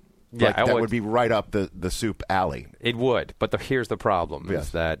would be right up the soup alley. It would, but here's the problem: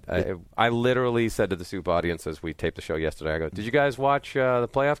 is that I literally said to the soup audience as we taped the show yesterday, I go, "Did you guys watch the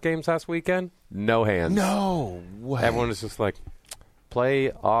playoff games last weekend?" No hands. No way. Everyone was just like,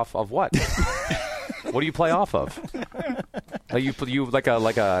 "Play off of what? What do you play off of? You like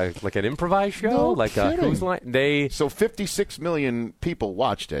an improvised show? No like kidding. Who's Line? So 56 million people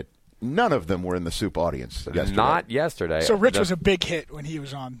watched it. None of them were in the soup audience yesterday. Not yesterday. So Rich was a big hit when he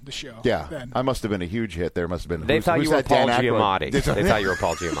was on the show. Yeah, then. I must have been a huge hit. There must have been. They thought you were Paul Giamatti. They thought you were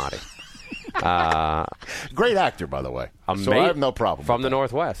Paul Giamatti. Great actor, by the way. So I have no problem from with the that.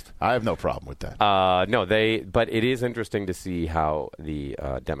 Northwest. I have no problem with that. But it is interesting to see how the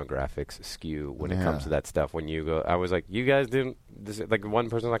demographics skew when it comes to that stuff. When you go, I was like, you guys didn't. Like one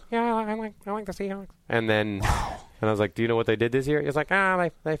person's like, yeah, I like the Seahawks, and then, and I was like, do you know what they did this year? It's like,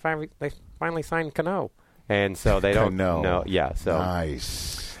 they finally signed Cano, and so they don't know. Yeah, so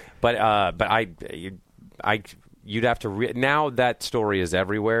nice. But you'd have to now that story is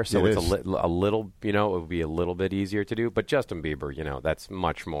everywhere, so it's a little, it would be a little bit easier to do. But Justin Bieber, that's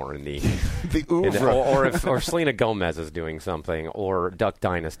much more in the the oeuvre. or Selena Gomez is doing something, or Duck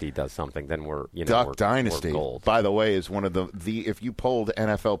Dynasty does something, then we're Duck Dynasty. We're gold. By the way, is one of the if you polled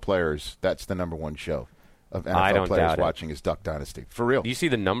NFL players, that's the number one show of NFL players watching is Duck Dynasty. For real. Do you see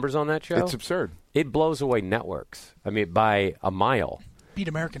the numbers on that show? It's absurd. It blows away networks. I mean, by a mile. Beat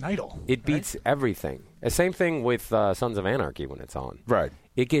American Idol. It beats everything. The same thing with Sons of Anarchy when it's on. Right.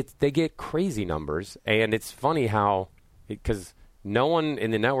 They get crazy numbers, and it's funny how because no one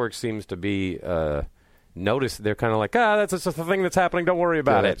in the network seems to be notice. They're kind of like, that's just a thing that's happening. Don't worry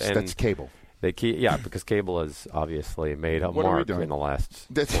about it. And that's cable. Because cable has obviously made a mark in the last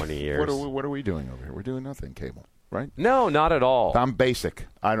 20 years. What are we doing over here? We're doing nothing. Cable. right? No, not at all. I'm basic.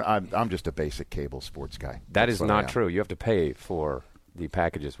 I'm just a basic cable sports guy. That is not true. You have to pay for the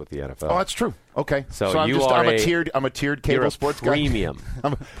packages with the NFL. Oh, that's true. Okay, so I'm a tiered cable sports premium. guy.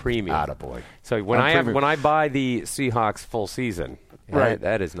 I'm a premium. Attaboy. So when I buy the Seahawks full season, right,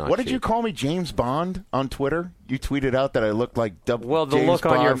 that is not. What cheap. did you call me, James Bond, on Twitter? You tweeted out that I looked like Well, the James look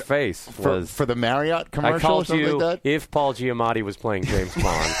Bond on your face was for the Marriott commercial. I called or something you like that? if Paul Giamatti was playing James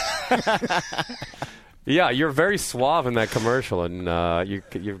Bond. Yeah, you're very suave in that commercial, and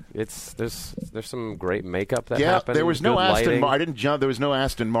there's some great makeup that happened. There was no Aston. I didn't jump. There was no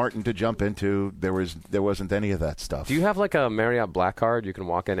Aston Martin to jump into. There wasn't any of that stuff. Do you have like a Marriott Black Card? You can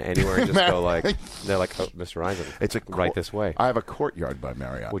walk in anywhere and just go like they're like, oh, Mr. Eisen, it's right this way. I have a Courtyard by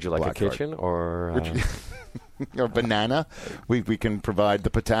Marriott. Would you like Black a kitchen Card. or or banana? We can provide the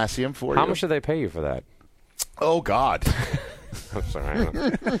potassium for you. How much do they pay you for that? Oh God. I'm sorry.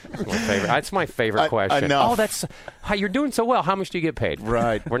 That's my favorite question. Enough. Oh, that's how you're doing so well. How much do you get paid?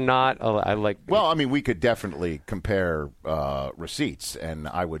 Right. We're not. I like. Well, I mean, we could definitely compare receipts, and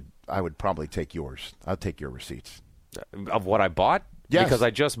I would probably take yours. I'll take your receipts Of what I bought. Yes. Because I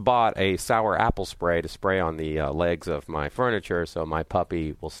just bought a sour apple spray to spray on the legs of my furniture, so my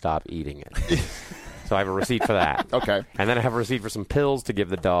puppy will stop eating it. So I have a receipt for that. Okay. And then I have a receipt for some pills to give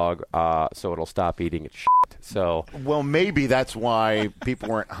the dog, so it'll stop eating its shit. So. Well, maybe that's why people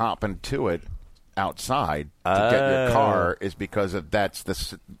weren't hopping to it outside to get your car, is because of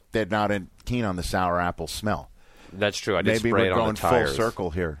they're not keen on the sour apple smell. That's true. I did maybe spray we're it going on the tires. full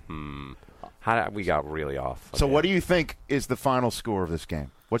circle here. We got really off. So what do you think is the final score of this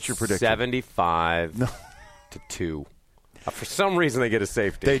game? What's your prediction? 75 to 2. For some reason, they get a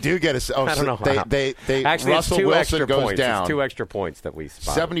safety. They do get a. I don't know how. They Actually, Russell it's 2 Wilson extra goes points. down. It's 2 extra points that we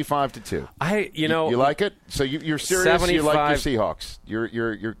spotted. 75-2. You like it? So you're serious. 75, you like your Seahawks.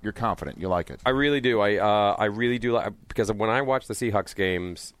 You're confident. You like it. I really do. I really do like, because when I watch the Seahawks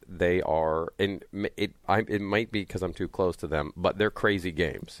games, they are, and it might be because I'm too close to them, but they're crazy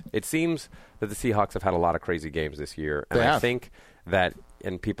games. It seems that the Seahawks have had a lot of crazy games this year, and I think that,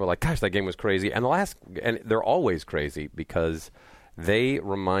 and people are like, gosh, that game was crazy, and they're always crazy because they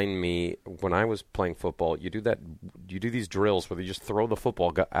remind me, when I was playing football, you do these drills where you just throw the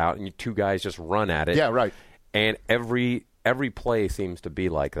football out and two guys just run at it. Yeah, right. And every play seems to be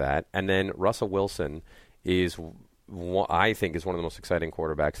like that. And then Russell Wilson I think is one of the most exciting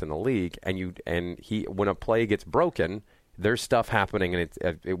quarterbacks in the league. And he when a play gets broken, there's stuff happening,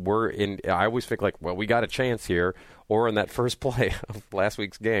 and I always think like, well, we got a chance here. Or in that first play of last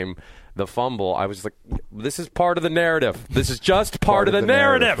week's game, the fumble, I was like, this is part of the narrative. This is just part of the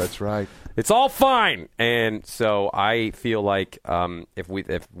narrative. That's right. It's all fine. And so I feel like if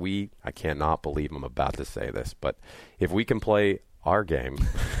we, I cannot believe I'm about to say this, but if we can play our game,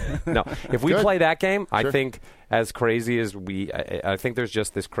 if we play that game, sure. I think as crazy as I think there's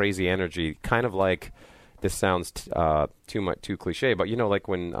just this crazy energy, kind of like, this sounds too cliche, but like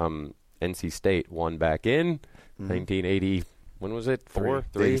when NC State won back in 1980, when was it? 3.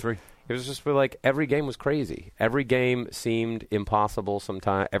 It was just like every game was crazy. Every game seemed impossible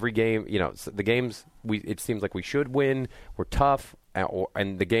sometimes. Every game, the games it seems like we should win, were tough,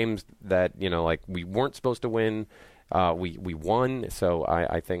 and the games that like we weren't supposed to win, we won. So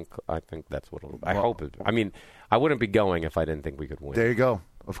I think that's what I hope. I mean, I wouldn't be going if I didn't think we could win. There you go.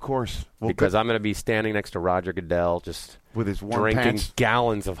 Of course. Well, because I'm going to be standing next to Roger Goodell, just with his warm drinking pants,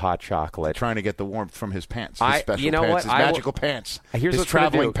 gallons of hot chocolate, trying to get the warmth from his pants. His special What? pants, his magical pants. Here's his what's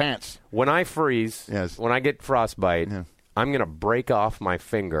traveling pants. When I freeze, when I get frostbite, I'm going to break off my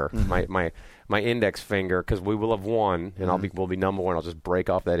finger, my index finger, because we will have won, and we'll be number one. I'll just break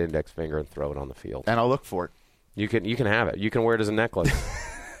off that index finger and throw it on the field, and I'll look for it. You can have it. You can wear it as a necklace.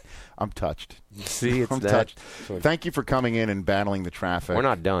 I'm touched. See, I'm touched. Thank you for coming in and battling the traffic. We're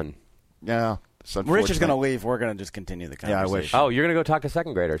not done. Yeah. Rich is going to leave. We're going to just continue the conversation. Yeah, I wish. Oh, you're going to go talk to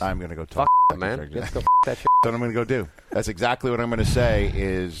second graders. I'm going to go talk to man. Let's go that shit. That's what I'm going to go do. That's exactly what I'm going to say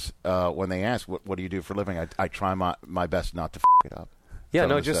is when they ask, what do you do for a living? I try my best not to it up. Yeah,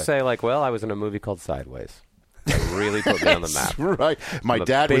 no, just say like, well, I was in a movie called Sideways. That really put me on the map. Right. My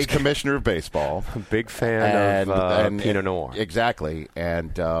dad was commissioner of baseball. A big fan of Pinot Noir. Exactly.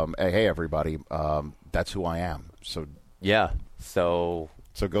 And hey, everybody, that's who I am. So yeah. So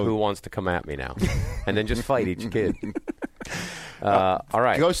go. Who wants to come at me now? And then just fight each kid. All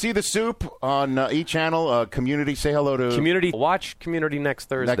right. Go see The Soup on E! Channel. Community. Say hello to Community. Watch Community next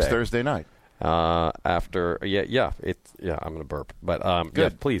Thursday. Next Thursday night. After I'm gonna burp, but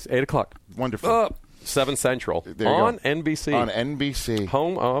good. Yeah, please 8:00. Wonderful. 7 Central on NBC. On NBC,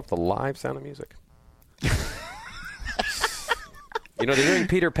 home of the live Sound of Music. They're doing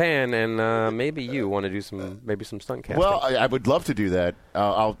Peter Pan, and maybe you want to do some stunt casting. Well, I would love to do that.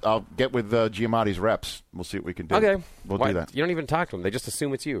 I'll get with Giamatti's reps. We'll see what we can do. Okay. We'll do that. You don't even talk to them. They just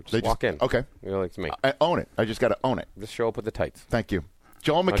assume it's you. Just walk in. Okay. You're like, it's me. I own it. I just got to own it. Just show up with the tights. Thank you.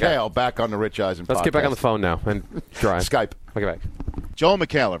 Joel McHale back on the Rich Eisen podcast. Let's get back on the phone now and drive. Skype. Okay, back. Joel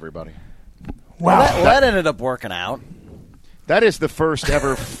McHale, everybody. Wow. Well, that ended up working out. That is the first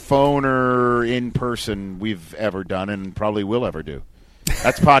ever phoner in person we've ever done and probably will ever do.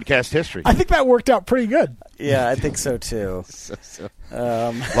 That's podcast history. I think that worked out pretty good. Yeah, I think so too.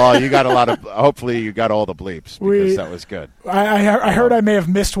 Well, you got a lot of. Hopefully, you got all the bleeps because that was good. I heard I may have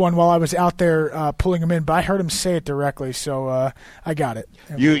missed one while I was out there pulling him in, but I heard him say it directly, so I got it.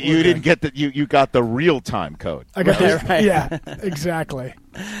 You didn't get the you got the real time code. I got that right. Yeah, exactly.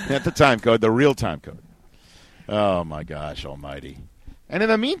 Not the time code, the real time code. Oh my gosh, almighty! And in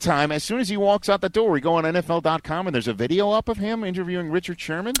the meantime, as soon as he walks out the door, we go on NFL.com and there's a video up of him interviewing Richard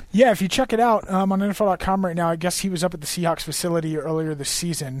Sherman. Yeah, if you check it out on NFL.com right now, I guess he was up at the Seahawks facility earlier this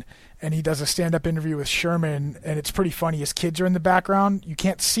season, and he does a stand-up interview with Sherman, and it's pretty funny. His kids are in the background. You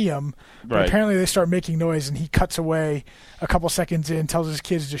can't see them, but apparently they start making noise, and he cuts away a couple seconds in, tells his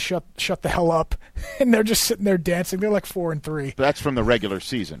kids to shut the hell up, and they're just sitting there dancing. They're like 4 and 3. But that's from the regular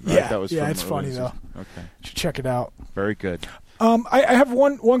season, right? Yeah, that was it's funny, though. Okay. You should check it out. Very good. I have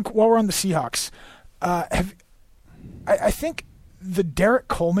one while we're on the Seahawks. I think the Derek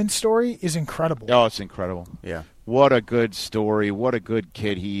Coleman story is incredible. Oh, it's incredible. Yeah. What a good story. What a good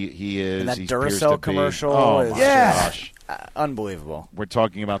kid he is. And that he Duracell commercial is gosh. Unbelievable. We're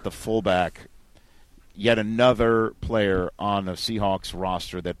talking about the fullback, yet another player on the Seahawks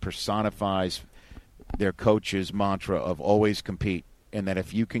roster that personifies their coach's mantra of always compete, and that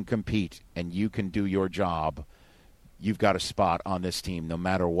if you can compete and you can do your job, you've got a spot on this team no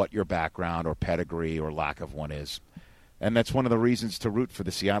matter what your background or pedigree or lack of one is. And that's one of the reasons to root for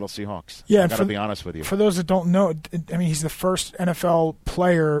the Seattle Seahawks. Yeah, I've got to be honest with you. For those that don't know, I mean, he's the first NFL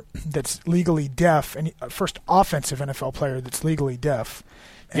player that's legally deaf, and first offensive NFL player that's legally deaf.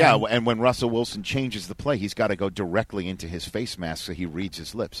 And when Russell Wilson changes the play, he's got to go directly into his face mask so he reads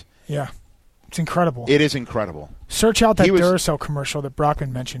his lips. Yeah. It's incredible. It is incredible. Search out that Duracell commercial that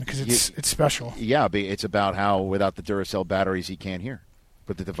Brockman mentioned because it's special. Yeah, it's about how without the Duracell batteries he can't hear.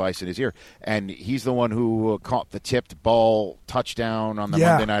 Put the device in his ear. And he's the one who caught the tipped ball touchdown on the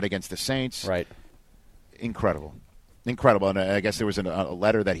Monday night against the Saints. Right. Incredible. And I guess there was a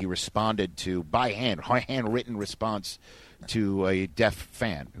letter that he responded to by hand, handwritten response to a deaf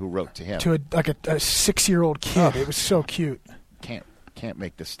fan who wrote to him. To a 6-year-old kid. It was so cute. Can't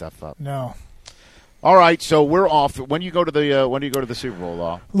make this stuff up. No. All right, so we're off. When do you go to the Super Bowl,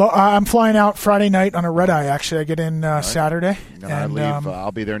 Law? I'm flying out Friday night on a red eye. Actually, I get in Saturday. And I leave.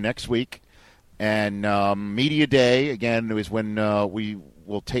 I'll be there next week. And Media Day again is when we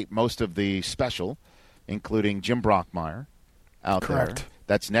will tape most of the special, including Jim Brockmeyer out Correct. there.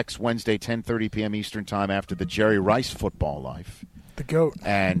 That's next Wednesday, 10:30 p.m. Eastern Time, after the Jerry Rice Football Life. The GOAT.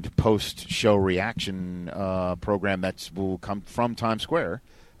 And post-show reaction program that will come from Times Square,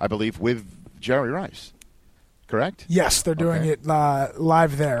 I believe, with Jerry Rice. Correct? Yes, they're doing it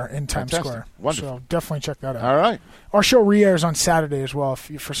live there in Times Square. Wonderful. So definitely check that out. All right. Our show re-airs on Saturday as well.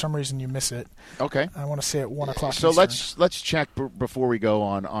 If for some reason you miss it, okay. I want to say at 1 o'clock. So let's check before we go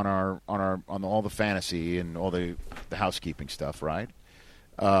on all the fantasy and all the housekeeping stuff, right?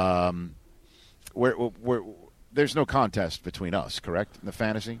 There's no contest between us, correct? In the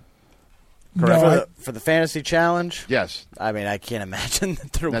fantasy. Correct. No, for the fantasy challenge? Yes. I mean, I can't imagine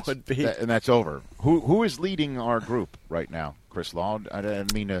that there would be. And that's over. Who is leading our group right now, Chris Law? I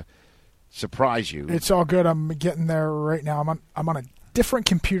didn't mean to surprise you. It's all good. I'm getting there right now. I'm on a different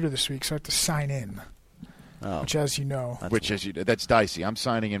computer this week, so I have to sign in. Oh. Which, as you know. That's dicey. I'm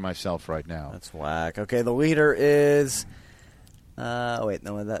signing in myself right now. That's whack. Okay, the leader is...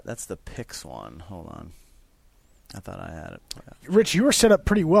 that's the picks one. Hold on. I thought I had it. Rich, you were set up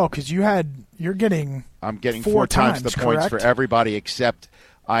pretty well because you're getting. I'm getting four times the points for everybody except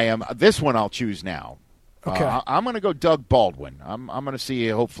I am. This one I'll choose now. Okay. I'm going to go Doug Baldwin. I'm going to see.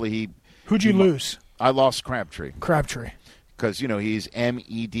 Hopefully he. Who'd you lose? I lost Crabtree. Because he's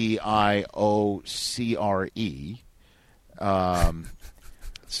Mediocre.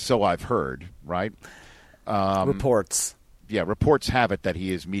 So I've heard, right? Reports. Yeah, reports have it that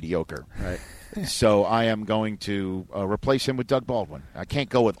he is mediocre. Right. So I am going to replace him with Doug Baldwin. I can't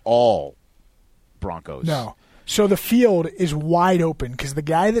go with all Broncos. No. So the field is wide open because the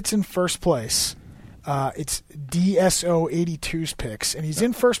guy that's in first place, it's DSO82's picks, and he's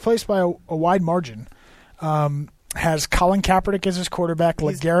in first place by a wide margin. Has Colin Kaepernick as his quarterback,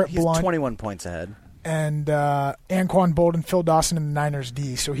 LeGarrette Blount. 21 points ahead. and Anquan Boldin, Phil Dawson, and the Niners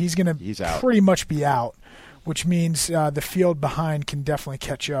D. So he's going to pretty much be out, which means the field behind can definitely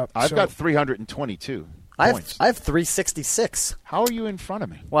catch up. I've got 322 points. I have 366. How are you in front of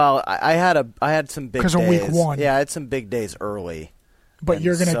me? Well, I had some big days. Because of week 1. Yeah, I had some big days early. But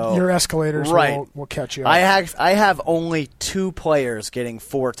your escalators will catch you up. I have only 2 players getting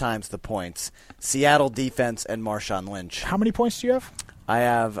 4 times the points: Seattle defense and Marshawn Lynch. How many points do you have? I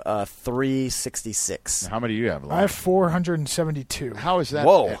have 366. How many do you have? I have 472. How is that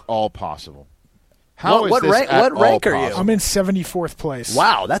at all possible? What rank are you? I'm in 74th place.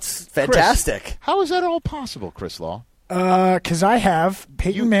 Wow, that's fantastic. Chris, how is that all possible, Chris Law? Because I have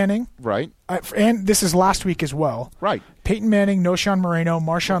Peyton Manning. Right. And this is last week as well. Right. Peyton Manning, Noshawn Moreno,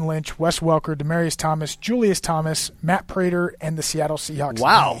 Marshawn Lynch, Wes Welker, Demaryius Thomas, Julius Thomas, Matt Prater, and the Seattle Seahawks.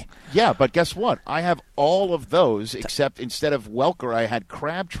 Wow. Yeah, but guess what? I have all of those, except instead of Welker, I had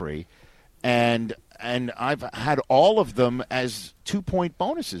Crabtree, and I've had all of them as 2-point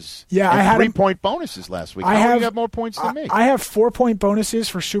bonuses. Yeah, and I had 3-point bonuses last week. How do you have more points than me? I have 4-point bonuses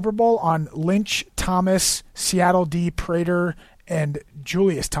for Super Bowl on Lynch, Thomas, Seattle D, Prater, and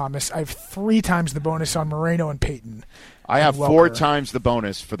Julius Thomas. I have 3 times the bonus on Moreno and Peyton. I have 4 times the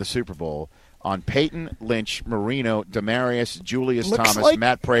bonus for the Super Bowl on Peyton, Lynch, Marino, Demaryius, Julius Thomas,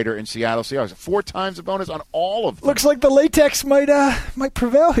 Matt Prater, and Seattle Seahawks. 4 times the bonus on all of them. Looks like the latex might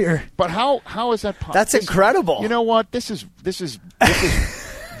prevail here. But how is that possible? That's incredible. You know what? This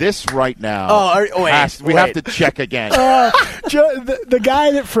right now. We have to check again. The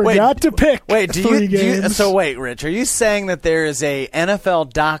guy that forgot to pick. Wait, games. Rich, are you saying that there is a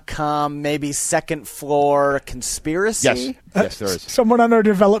NFL.com maybe second floor conspiracy? Yes, there is. Someone on our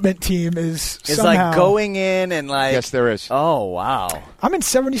development team is somehow like going in and like. Yes, there is. Oh wow! I'm in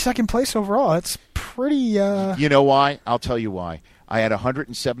 72nd place overall. That's pretty. You know why? I'll tell you why. I had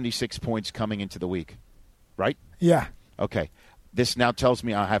 176 points coming into the week, right? Yeah. Okay. This now tells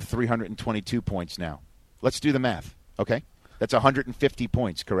me I have 322 points now. Let's do the math, okay? That's 150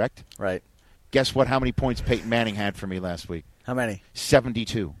 points, correct? Right. Guess how many points Peyton Manning had for me last week? How many?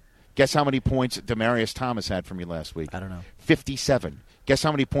 72. Guess how many points Demaryius Thomas had for me last week? I don't know. 57. Guess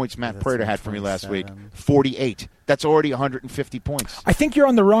how many points Matt Prater had for me last week? 48. That's already 150 points. I think you're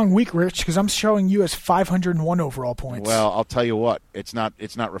on the wrong week, Rich, because I'm showing you as 501 overall points. Well, I'll tell you what. It's not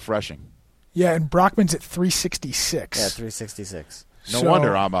refreshing. Yeah, and Brockman's at 366. Yeah, 366. No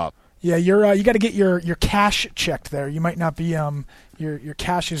wonder I'm up. Yeah, you're you got to get your cash checked there. You might not be your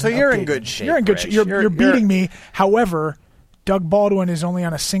cash is. So you're in good shape. You're in good shape. You're beating me. However, Doug Baldwin is only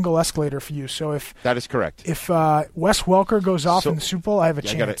on a single escalator for you. So if that is correct, if Wes Welker goes off in the Super Bowl, I have a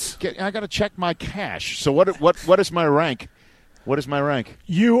chance. I got to check my cash. So what is my rank? What is my rank?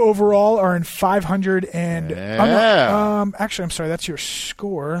 You overall are in 500 and actually, I'm sorry, that's your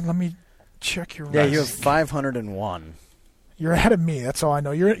score. Let me check your. Yeah, you have 501. You're ahead of me. That's all I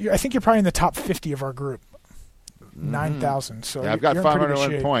know. I think you're probably in the top 50 of our group. 9,000. So I've got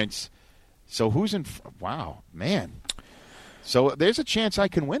 501 points. So who's in? Wow, man. So there's a chance I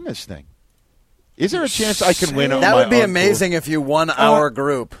can win this thing. Is there a chance I can win? That would be amazing if you won our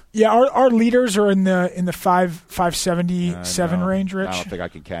group. Yeah, our leaders are in the 577 range, Rich. I don't think I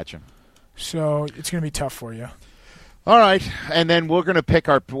can catch them. So it's going to be tough for you. All right, and then we're going to pick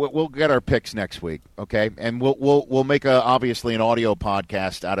we'll get our picks next week, okay? And we'll make obviously an audio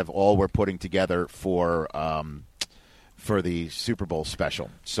podcast out of all we're putting together for the Super Bowl special.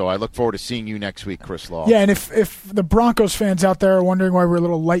 So I look forward to seeing you next week, Chris Law. Yeah, and if the Broncos fans out there are wondering why we're a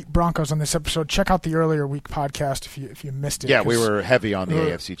little light Broncos on this episode, check out the earlier week podcast if you missed it. Yeah, we were heavy on the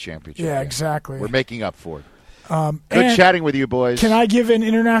AFC Championship. Yeah, exactly. We're making up for it. Good chatting with you, boys. Can I give an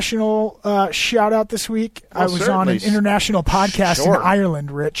international shout-out this week? Well, I was certainly. on an international podcast in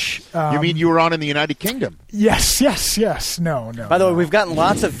Ireland, Rich. You mean you were on in the United Kingdom? Yes. No. By the way, we've gotten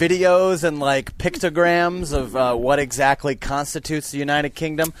lots of videos and pictograms of what exactly constitutes the United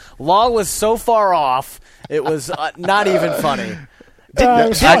Kingdom. Law was so far off, it was not even funny.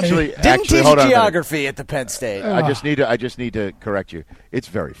 Didn't teach geography at the Penn State. I just need to correct you. It's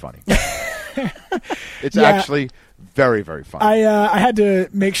very funny. It's actually very, very funny. I had to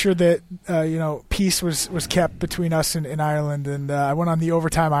make sure that peace was kept between us and Ireland, and I went on the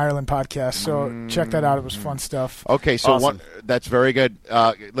Overtime Ireland podcast. So check that out; it was fun stuff. Okay, so awesome. That's very good.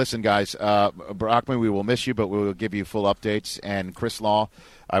 Listen, guys, Brockman, we will miss you, but we will give you full updates. And Chris Law,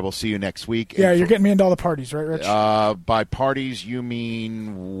 I will see you next week. Yeah, you're getting me into all the parties, right, Rich? By parties, you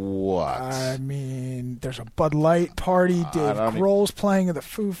mean what? I mean, there's a Bud Light party. Dave Grohl's playing at the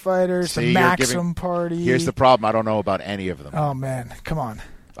Foo Fighters. The Maxim party. Here's the problem. I don't know about any of them. Oh, man. Come on.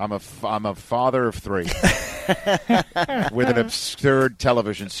 I'm a father of 3. with an absurd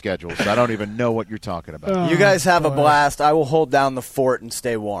television schedule. So I don't even know what you're talking about. You guys have a blast. I will hold down the fort and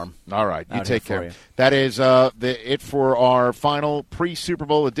stay warm. All right. You take care. You. That is it for our final pre-Super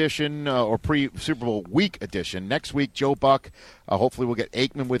Bowl edition or pre-Super Bowl week edition. Next week, Joe Buck. Hopefully we'll get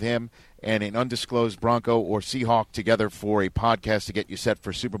Aikman with him and an undisclosed Bronco or Seahawk together for a podcast to get you set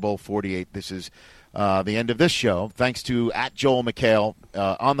for Super Bowl 48. This is the end of this show. Thanks to @Joel McHale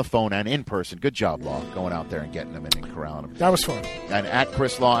on the phone and in person. Good job, Law, going out there and getting them and corralling them. That was fun. And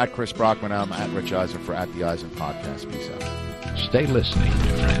 @Chris Law, @Chris Brockman, I'm @Rich Eisen for @The Eisen Podcast. Peace out. Stay listening,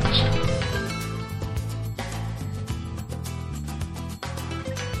 my friends.